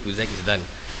from A to Z is done.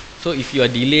 So if you are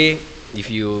delayed, if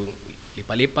you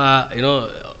lepak, you know,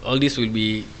 all this will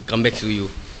be come back to you.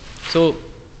 So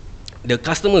the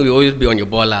customer will always be on your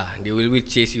ball lah. They will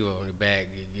always chase you on the back,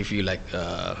 they give you like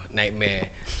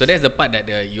nightmare. So that's the part that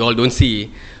you all don't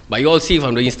see. But you all see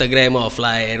from the Instagram or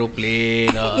fly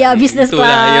aeroplane or business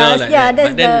class. You know, like yeah,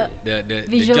 that. That's But then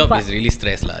the visual job part. is really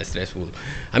stressful.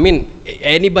 I mean,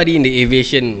 anybody in the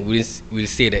aviation will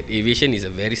say that aviation is a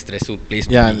very stressful place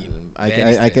to be in.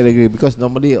 I can agree, because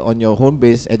normally on your home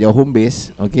base, at your home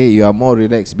base, okay, you are more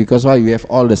relaxed because why, you have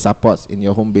all the supports in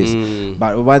your home base.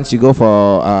 But once you go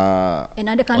for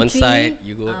another country, on-site,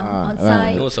 you go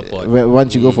on-site, no support.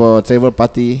 Once you go for travel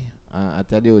party, I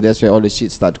tell you, that's where all the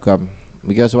shit start to come.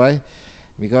 Because why?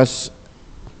 Because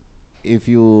if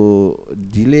you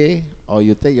delay or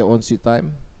you take your own sweet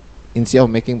time, instead of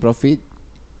making profit,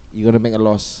 you're gonna make a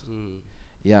loss.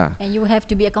 Yeah. and you have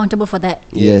to be accountable for that.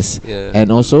 Yes. Yeah.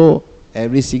 And also,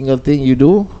 every single thing you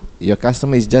do, your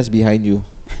customer is just behind you,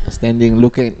 standing,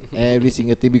 looking every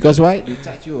single thing. Because why? They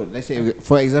charge you. Let's say,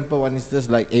 for example, one instance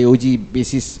like AOG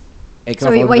basis.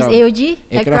 Sorry, what is AOG?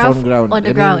 Aircraft on ground. On the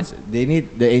That ground. means they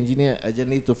need the engineer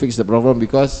urgently to fix the problem,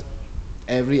 because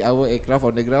every hour aircraft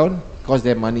on the ground costs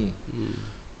them money.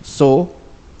 So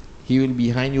he will be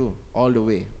behind you all the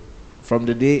way, from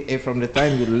the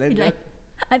time you land. Like,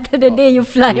 until the day you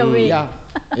fly away.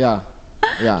 Yeah.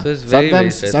 So it's very, very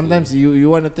stressful. Sometimes you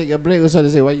want to take a break also. They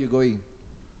say, why are you going?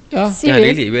 Yeah. Yeah,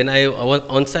 Serious? really. When I was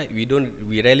on site, we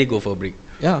rarely go for break.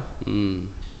 Yeah.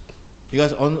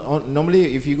 Because on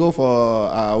normally if you go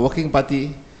for working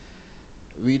party,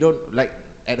 we don't like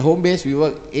at home base we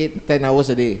work 8-10 hours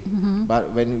a day.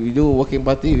 But when we do working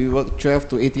party, we work 12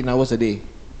 to 18 hours a day.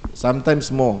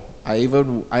 Sometimes more. I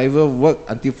even work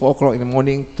until 4 o'clock in the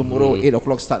morning. Tomorrow 8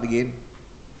 o'clock start again.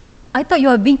 I thought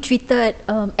you are being treated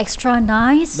extra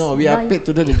nice. No, we are paid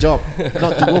to do the job,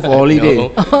 not to go for holiday.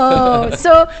 No. Oh,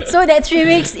 so that 3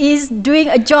 weeks is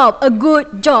doing a job, a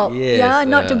good job. Yes, Yeah,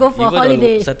 not to go for even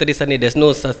holiday. On Saturday, Sunday, there's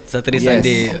no Saturday, Yes.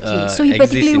 Sunday. Okay, so you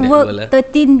exists practically in that work world,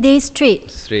 13 days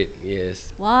straight. Straight,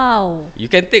 yes. Wow.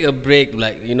 You can take a break,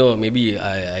 like maybe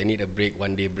I need a break,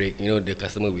 1 day break. The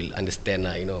customer will understand,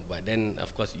 But then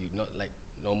of course you not like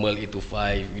normal 8 to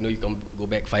 5. You can go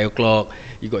back 5 o'clock.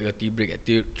 You got your tea break at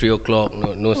 3 o'clock.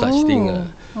 No such thing.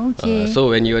 Okay. So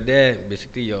when you're there,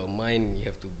 basically your mind you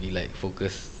have to be like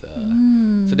focused.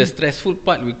 So the stressful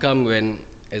part will come when,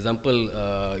 example,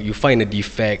 you find a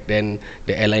defect, then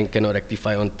the airline cannot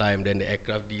rectify on time, then the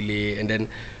aircraft delay, and then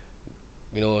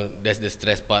that's the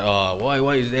stress part. Why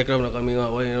is the aircraft not coming out?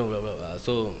 Why blah blah blah.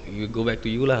 So you go back to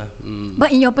you lah.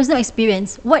 But in your personal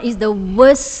experience, what is the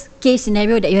worst case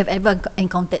scenario that you have ever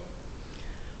encountered?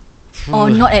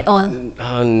 Or not at all?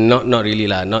 Not really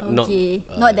lah. Okay,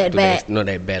 not that bad.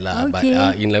 Not that bad lah. Okay.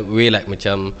 But in a way like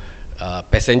macam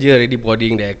passenger already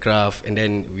boarding the aircraft, and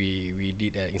then we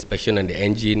did an inspection on the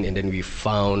engine, and then we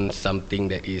found something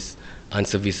that is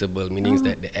unserviceable, meaning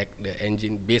that the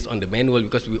engine, based on the manual,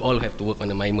 because we all have to work on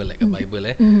the manual like a Bible.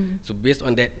 So based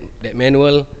on that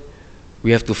manual,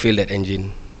 we have to fail that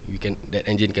engine. That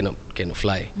engine cannot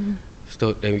fly.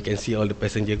 So then we can see all the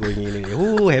passenger going in.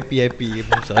 Happy.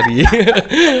 Sorry.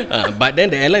 But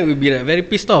then the airline will be like very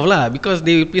pissed off lah, because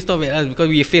they will pissed off at us because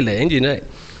we failed the engine, right?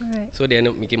 Correct. So they are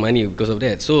not making money because of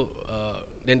that. So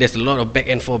then there's a lot of back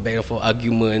and forth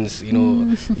arguments.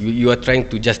 You are trying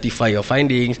to justify your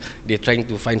findings. They're trying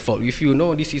to find fault with you.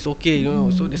 No, this is okay.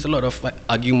 So there's a lot of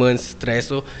arguments, stress.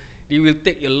 So it will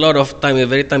take a lot of time,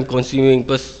 very time consuming,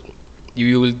 because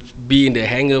you will be in the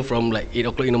hangar from like 8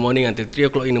 o'clock in the morning until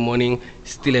 3 o'clock in the morning,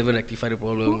 still haven't rectified the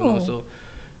problem. So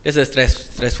that's a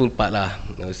stressful part lah,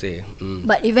 I would say.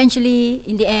 But eventually,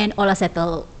 in the end, all are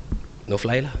settled. No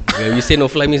fly lah. When we say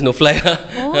no fly means no fly lah.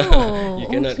 Oh,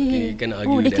 you cannot argue. they with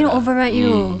cannot that lah. override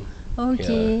you.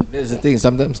 Okay. That's the thing.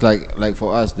 Sometimes, like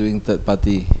for us doing third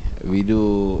party, we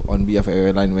do on behalf of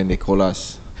airline when they call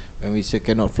us. When we say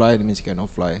cannot fly, it means cannot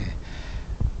fly.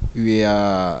 We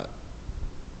are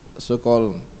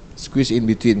so-called squeeze in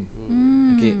between.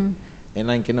 Okay,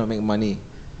 airline cannot make money,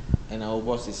 and our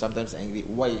boss is sometimes angry.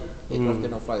 Why aircraft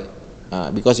cannot fly?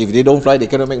 Because if they don't fly,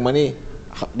 they cannot make money.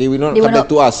 They will not come back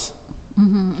to us.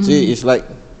 See, it's like,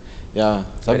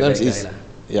 sometimes it's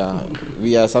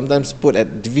we are sometimes put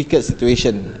at difficult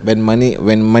situation when money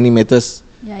matters.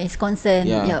 Yeah, it's concerned.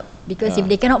 Yeah. Because if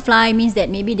they cannot fly, means that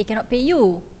maybe they cannot pay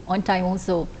you on time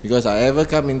also. Because I ever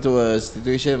come into a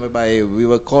situation whereby we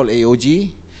were called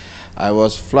AOG. I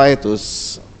was fly to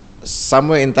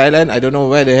somewhere in Thailand. I don't know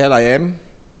where the hell I am,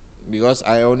 because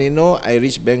I only know I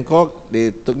reached Bangkok.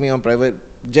 They took me on private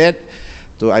jet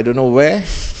to I don't know where,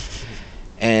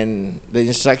 and the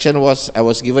instruction was I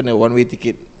was given a one-way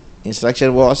ticket.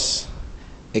 Instruction was,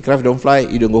 aircraft don't fly,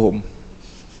 you don't go home.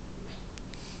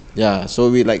 Yeah,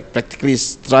 so we like practically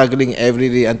struggling every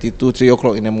day until 2-3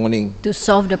 o'clock in the morning to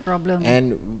solve the problem.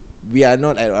 And we are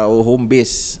not at our home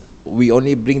base. We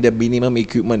only bring the minimum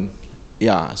equipment.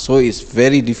 Yeah, so it's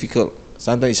very difficult.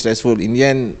 Sometimes it's stressful. In the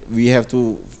end, we have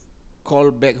to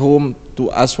call back home to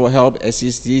ask for help,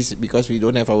 assist this, because we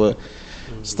don't have our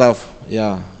stuff.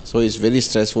 Yeah, so it's very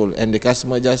stressful. And the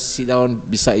customer just sit down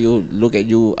beside you, look at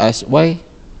you, ask why.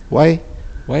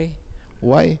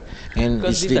 And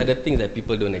because these are the things that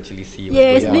people don't actually see.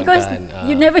 Yes, because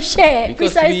you never share.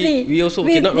 Because precisely. we also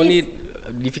cannot only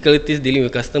difficulties dealing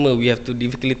with customer, we have to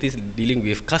difficulties dealing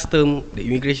with custom, the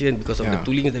immigration, because of the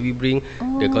toolings that we bring,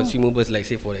 the consumables, like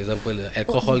say for example the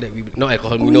alcohol that we bring, not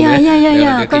alcohol, minum,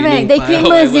 the correct, the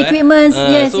equipment,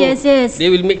 yes. They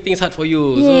will make things hard for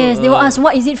you. Yes, they will ask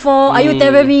what is it for? Are you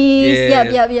terrorists?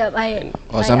 Yes.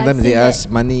 Or sometimes they ask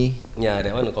money. Yeah,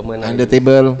 that one common. On the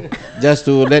table, just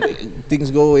to let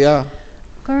things go. Yeah.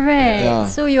 Correct. Yeah.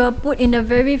 So you are put in a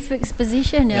very fixed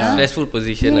position. Stressful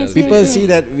position. Yes, People see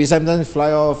that we sometimes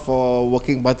fly off for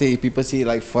working party. People see it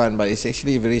like fun, but it's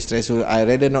actually very stressful. I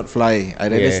rather not fly. I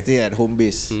rather stay at home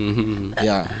base.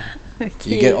 Yeah.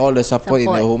 Okay. You get all the support in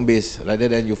the home base rather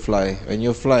than you fly. When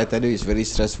you fly, I tell you, it's very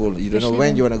stressful. You don't know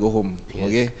when you want to go home. Yes.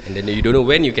 Okay. And then you don't know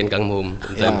when you can come home.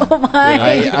 Yeah. Oh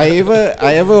my.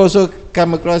 I ever also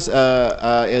come across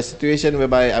a situation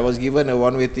whereby I was given a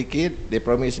one-way ticket. They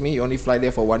promised me you only fly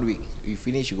there for 1 week. You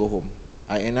finish, you go home.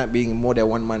 I end up being more than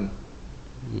 1 month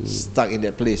stuck in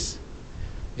that place.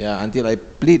 Yeah, until I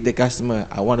plead the customer,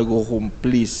 I want to go home,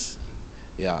 please.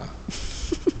 Yeah.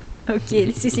 Okay,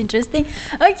 this is interesting.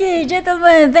 Okay,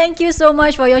 gentlemen, thank you so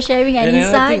much for your sharing and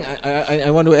insight. Another thing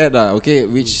I want to add, okay,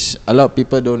 which a lot of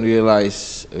people don't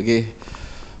realize, okay,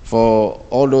 for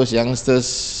all those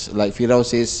youngsters, like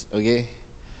Firdaus says, okay,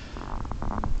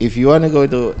 if you want to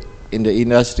go in the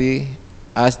industry,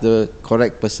 ask the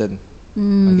correct person.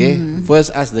 Okay,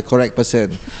 first ask the correct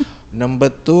person. Number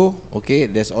 2, okay,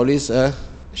 there's always a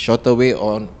shorter way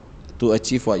on to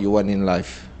achieve what you want in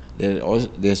life.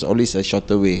 There's always a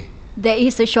shorter way. There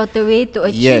is a shorter way to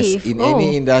achieve. Yes, in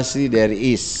any industry there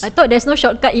is. I thought there's no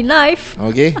shortcut in life.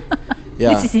 Okay.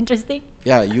 Yeah. This is interesting.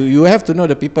 Yeah, you have to know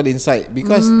the people inside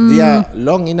because they are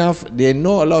long enough. They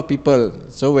know a lot of people.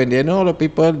 So when they know a lot of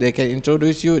people, they can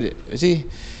introduce you. You see,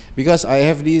 because I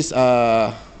have this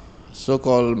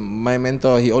so-called my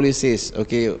mentor. He always says,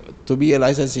 okay, to be a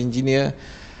licensed engineer,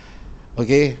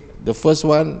 okay, the first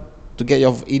one to get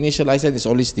your initial license is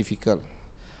always difficult,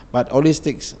 but always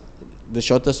takes the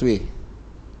shortest way.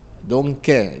 Don't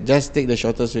care, just take the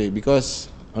shortest way because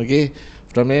okay,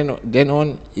 from then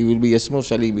on it will be a smooth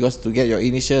sailing because to get your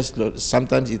initials,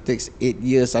 sometimes it takes 8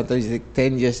 years, sometimes it takes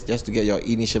 10 years just to get your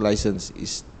initial license.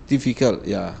 It's difficult,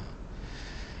 yeah.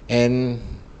 And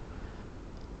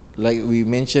like we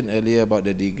mentioned earlier about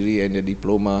the degree and the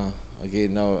diploma, okay,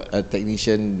 now a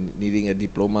technician needing a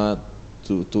diploma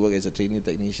to work as a training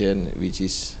technician, which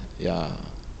is, yeah,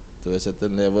 to a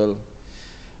certain level.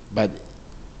 But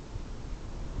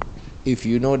if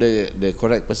you know the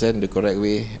correct person, the correct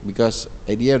way, because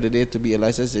at the end of the day, to be a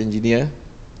licensed engineer,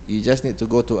 you just need to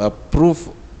go to a proof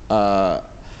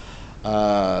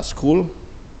school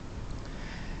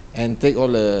and take all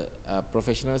the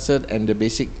professional cert and the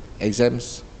basic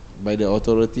exams by the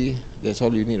authority. That's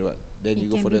all you need, what? Then you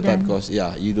go for the type course.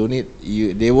 Yeah, you don't need,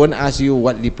 they won't ask you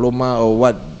what diploma or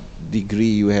what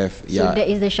degree you have. So that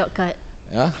is the shortcut.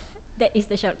 Yeah. That is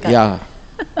the shortcut. Yeah.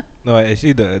 No,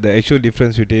 actually the actual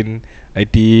difference between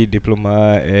IT,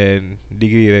 diploma and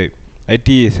degree, right? IT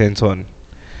is hands-on.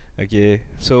 Okay,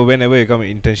 so whenever you come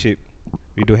in internship,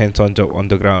 we do hands-on job on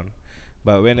the ground.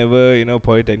 But whenever, you know,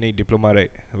 polytechnic, diploma,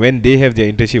 right, when they have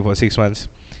their internship for 6 months,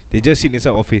 they just sit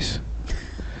inside office.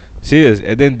 Serious,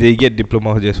 and then they get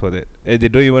diploma just for that, and they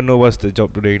don't even know what's the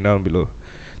job doing down below.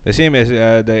 The same as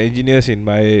the engineers in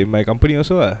my company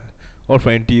also, all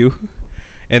from NTU.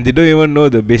 And they don't even know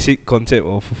the basic concept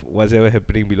of what's ever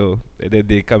happening below. And then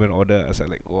they come and order. I was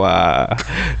like, wow,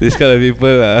 this kind of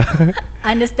people.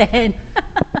 Understand.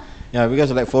 Yeah,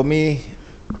 because like for me,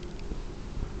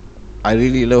 I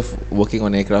really love working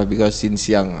on aircraft because since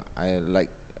young, I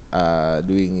like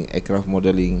doing aircraft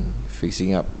modeling,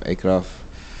 fixing up aircraft.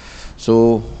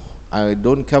 So I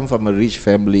don't come from a rich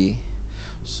family.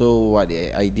 So what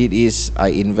I did is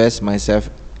I invest myself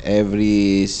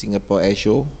every Singapore Air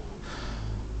Show.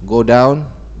 Go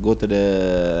down, go to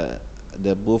the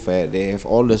booth where they have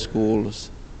all the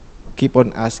schools, keep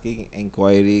on asking,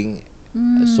 inquiring.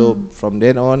 So from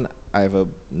then on, I have a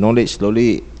knowledge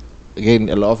slowly, gain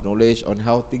a lot of knowledge on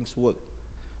how things work.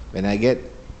 When I get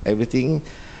everything,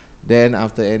 then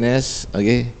after NS,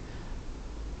 okay,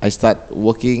 I start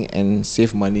working and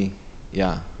save money.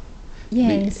 Yeah.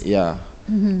 Yes. Yeah.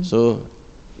 So,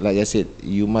 like I said,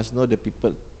 you must know the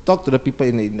people. Talk to the people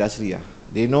in the industry.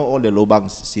 They know all the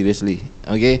lobangs, seriously.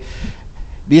 Okay,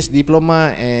 this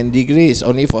diploma and degree is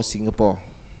only for Singapore.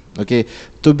 Okay,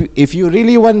 if you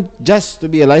really want just to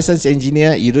be a licensed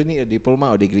engineer, you don't need a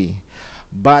diploma or degree.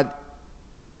 But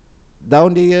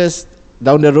down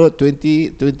the road,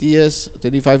 20 years,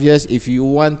 25 years, if you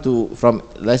want to, from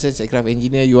licensed aircraft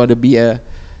engineer, you want to be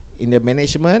in the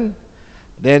management,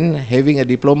 then having a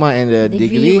diploma and a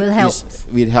degree will help.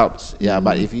 Helps. Yeah,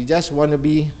 but if you just want to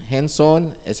be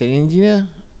hands-on as an engineer,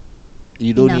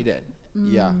 you don't need that.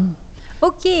 Yeah.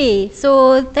 Okay,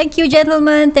 so thank you,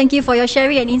 gentlemen. Thank you for your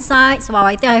sharing and insights. Wow,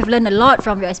 I think I've learned a lot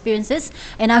from your experiences,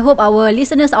 and I hope our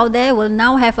listeners out there will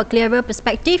now have a clearer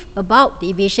perspective about the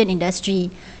aviation industry.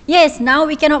 Yes, now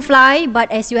we cannot fly,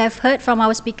 but as you have heard from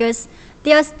our speakers,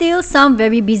 there are still some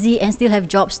very busy and still have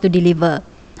jobs to deliver.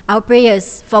 Our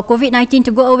prayers for COVID-19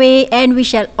 to go away and we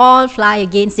shall all fly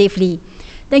again safely.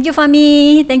 Thank you,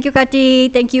 Fahmi. Thank you,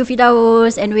 Kati. Thank you,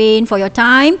 Firdaus and Wayne, for your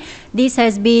time. This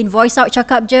has been Voice Out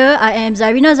Cakap Je. I am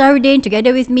Zarina Zaruddin.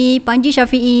 Together with me, Panji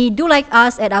Shafi'i. Do like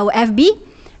us at our FB.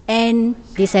 And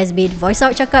this has been Voice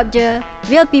Out Cakap Je.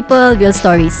 Real people, real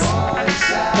stories. Thank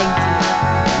you.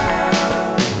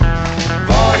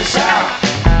 Voice out.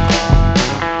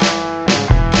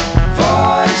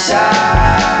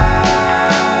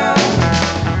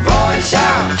 Voice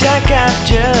out, cakap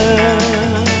je.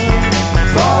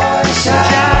 Voice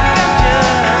out,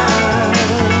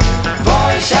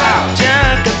 voice out,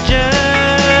 cakap je.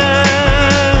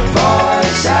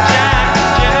 Voice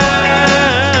out,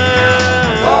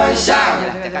 voice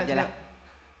out, cakap je lah.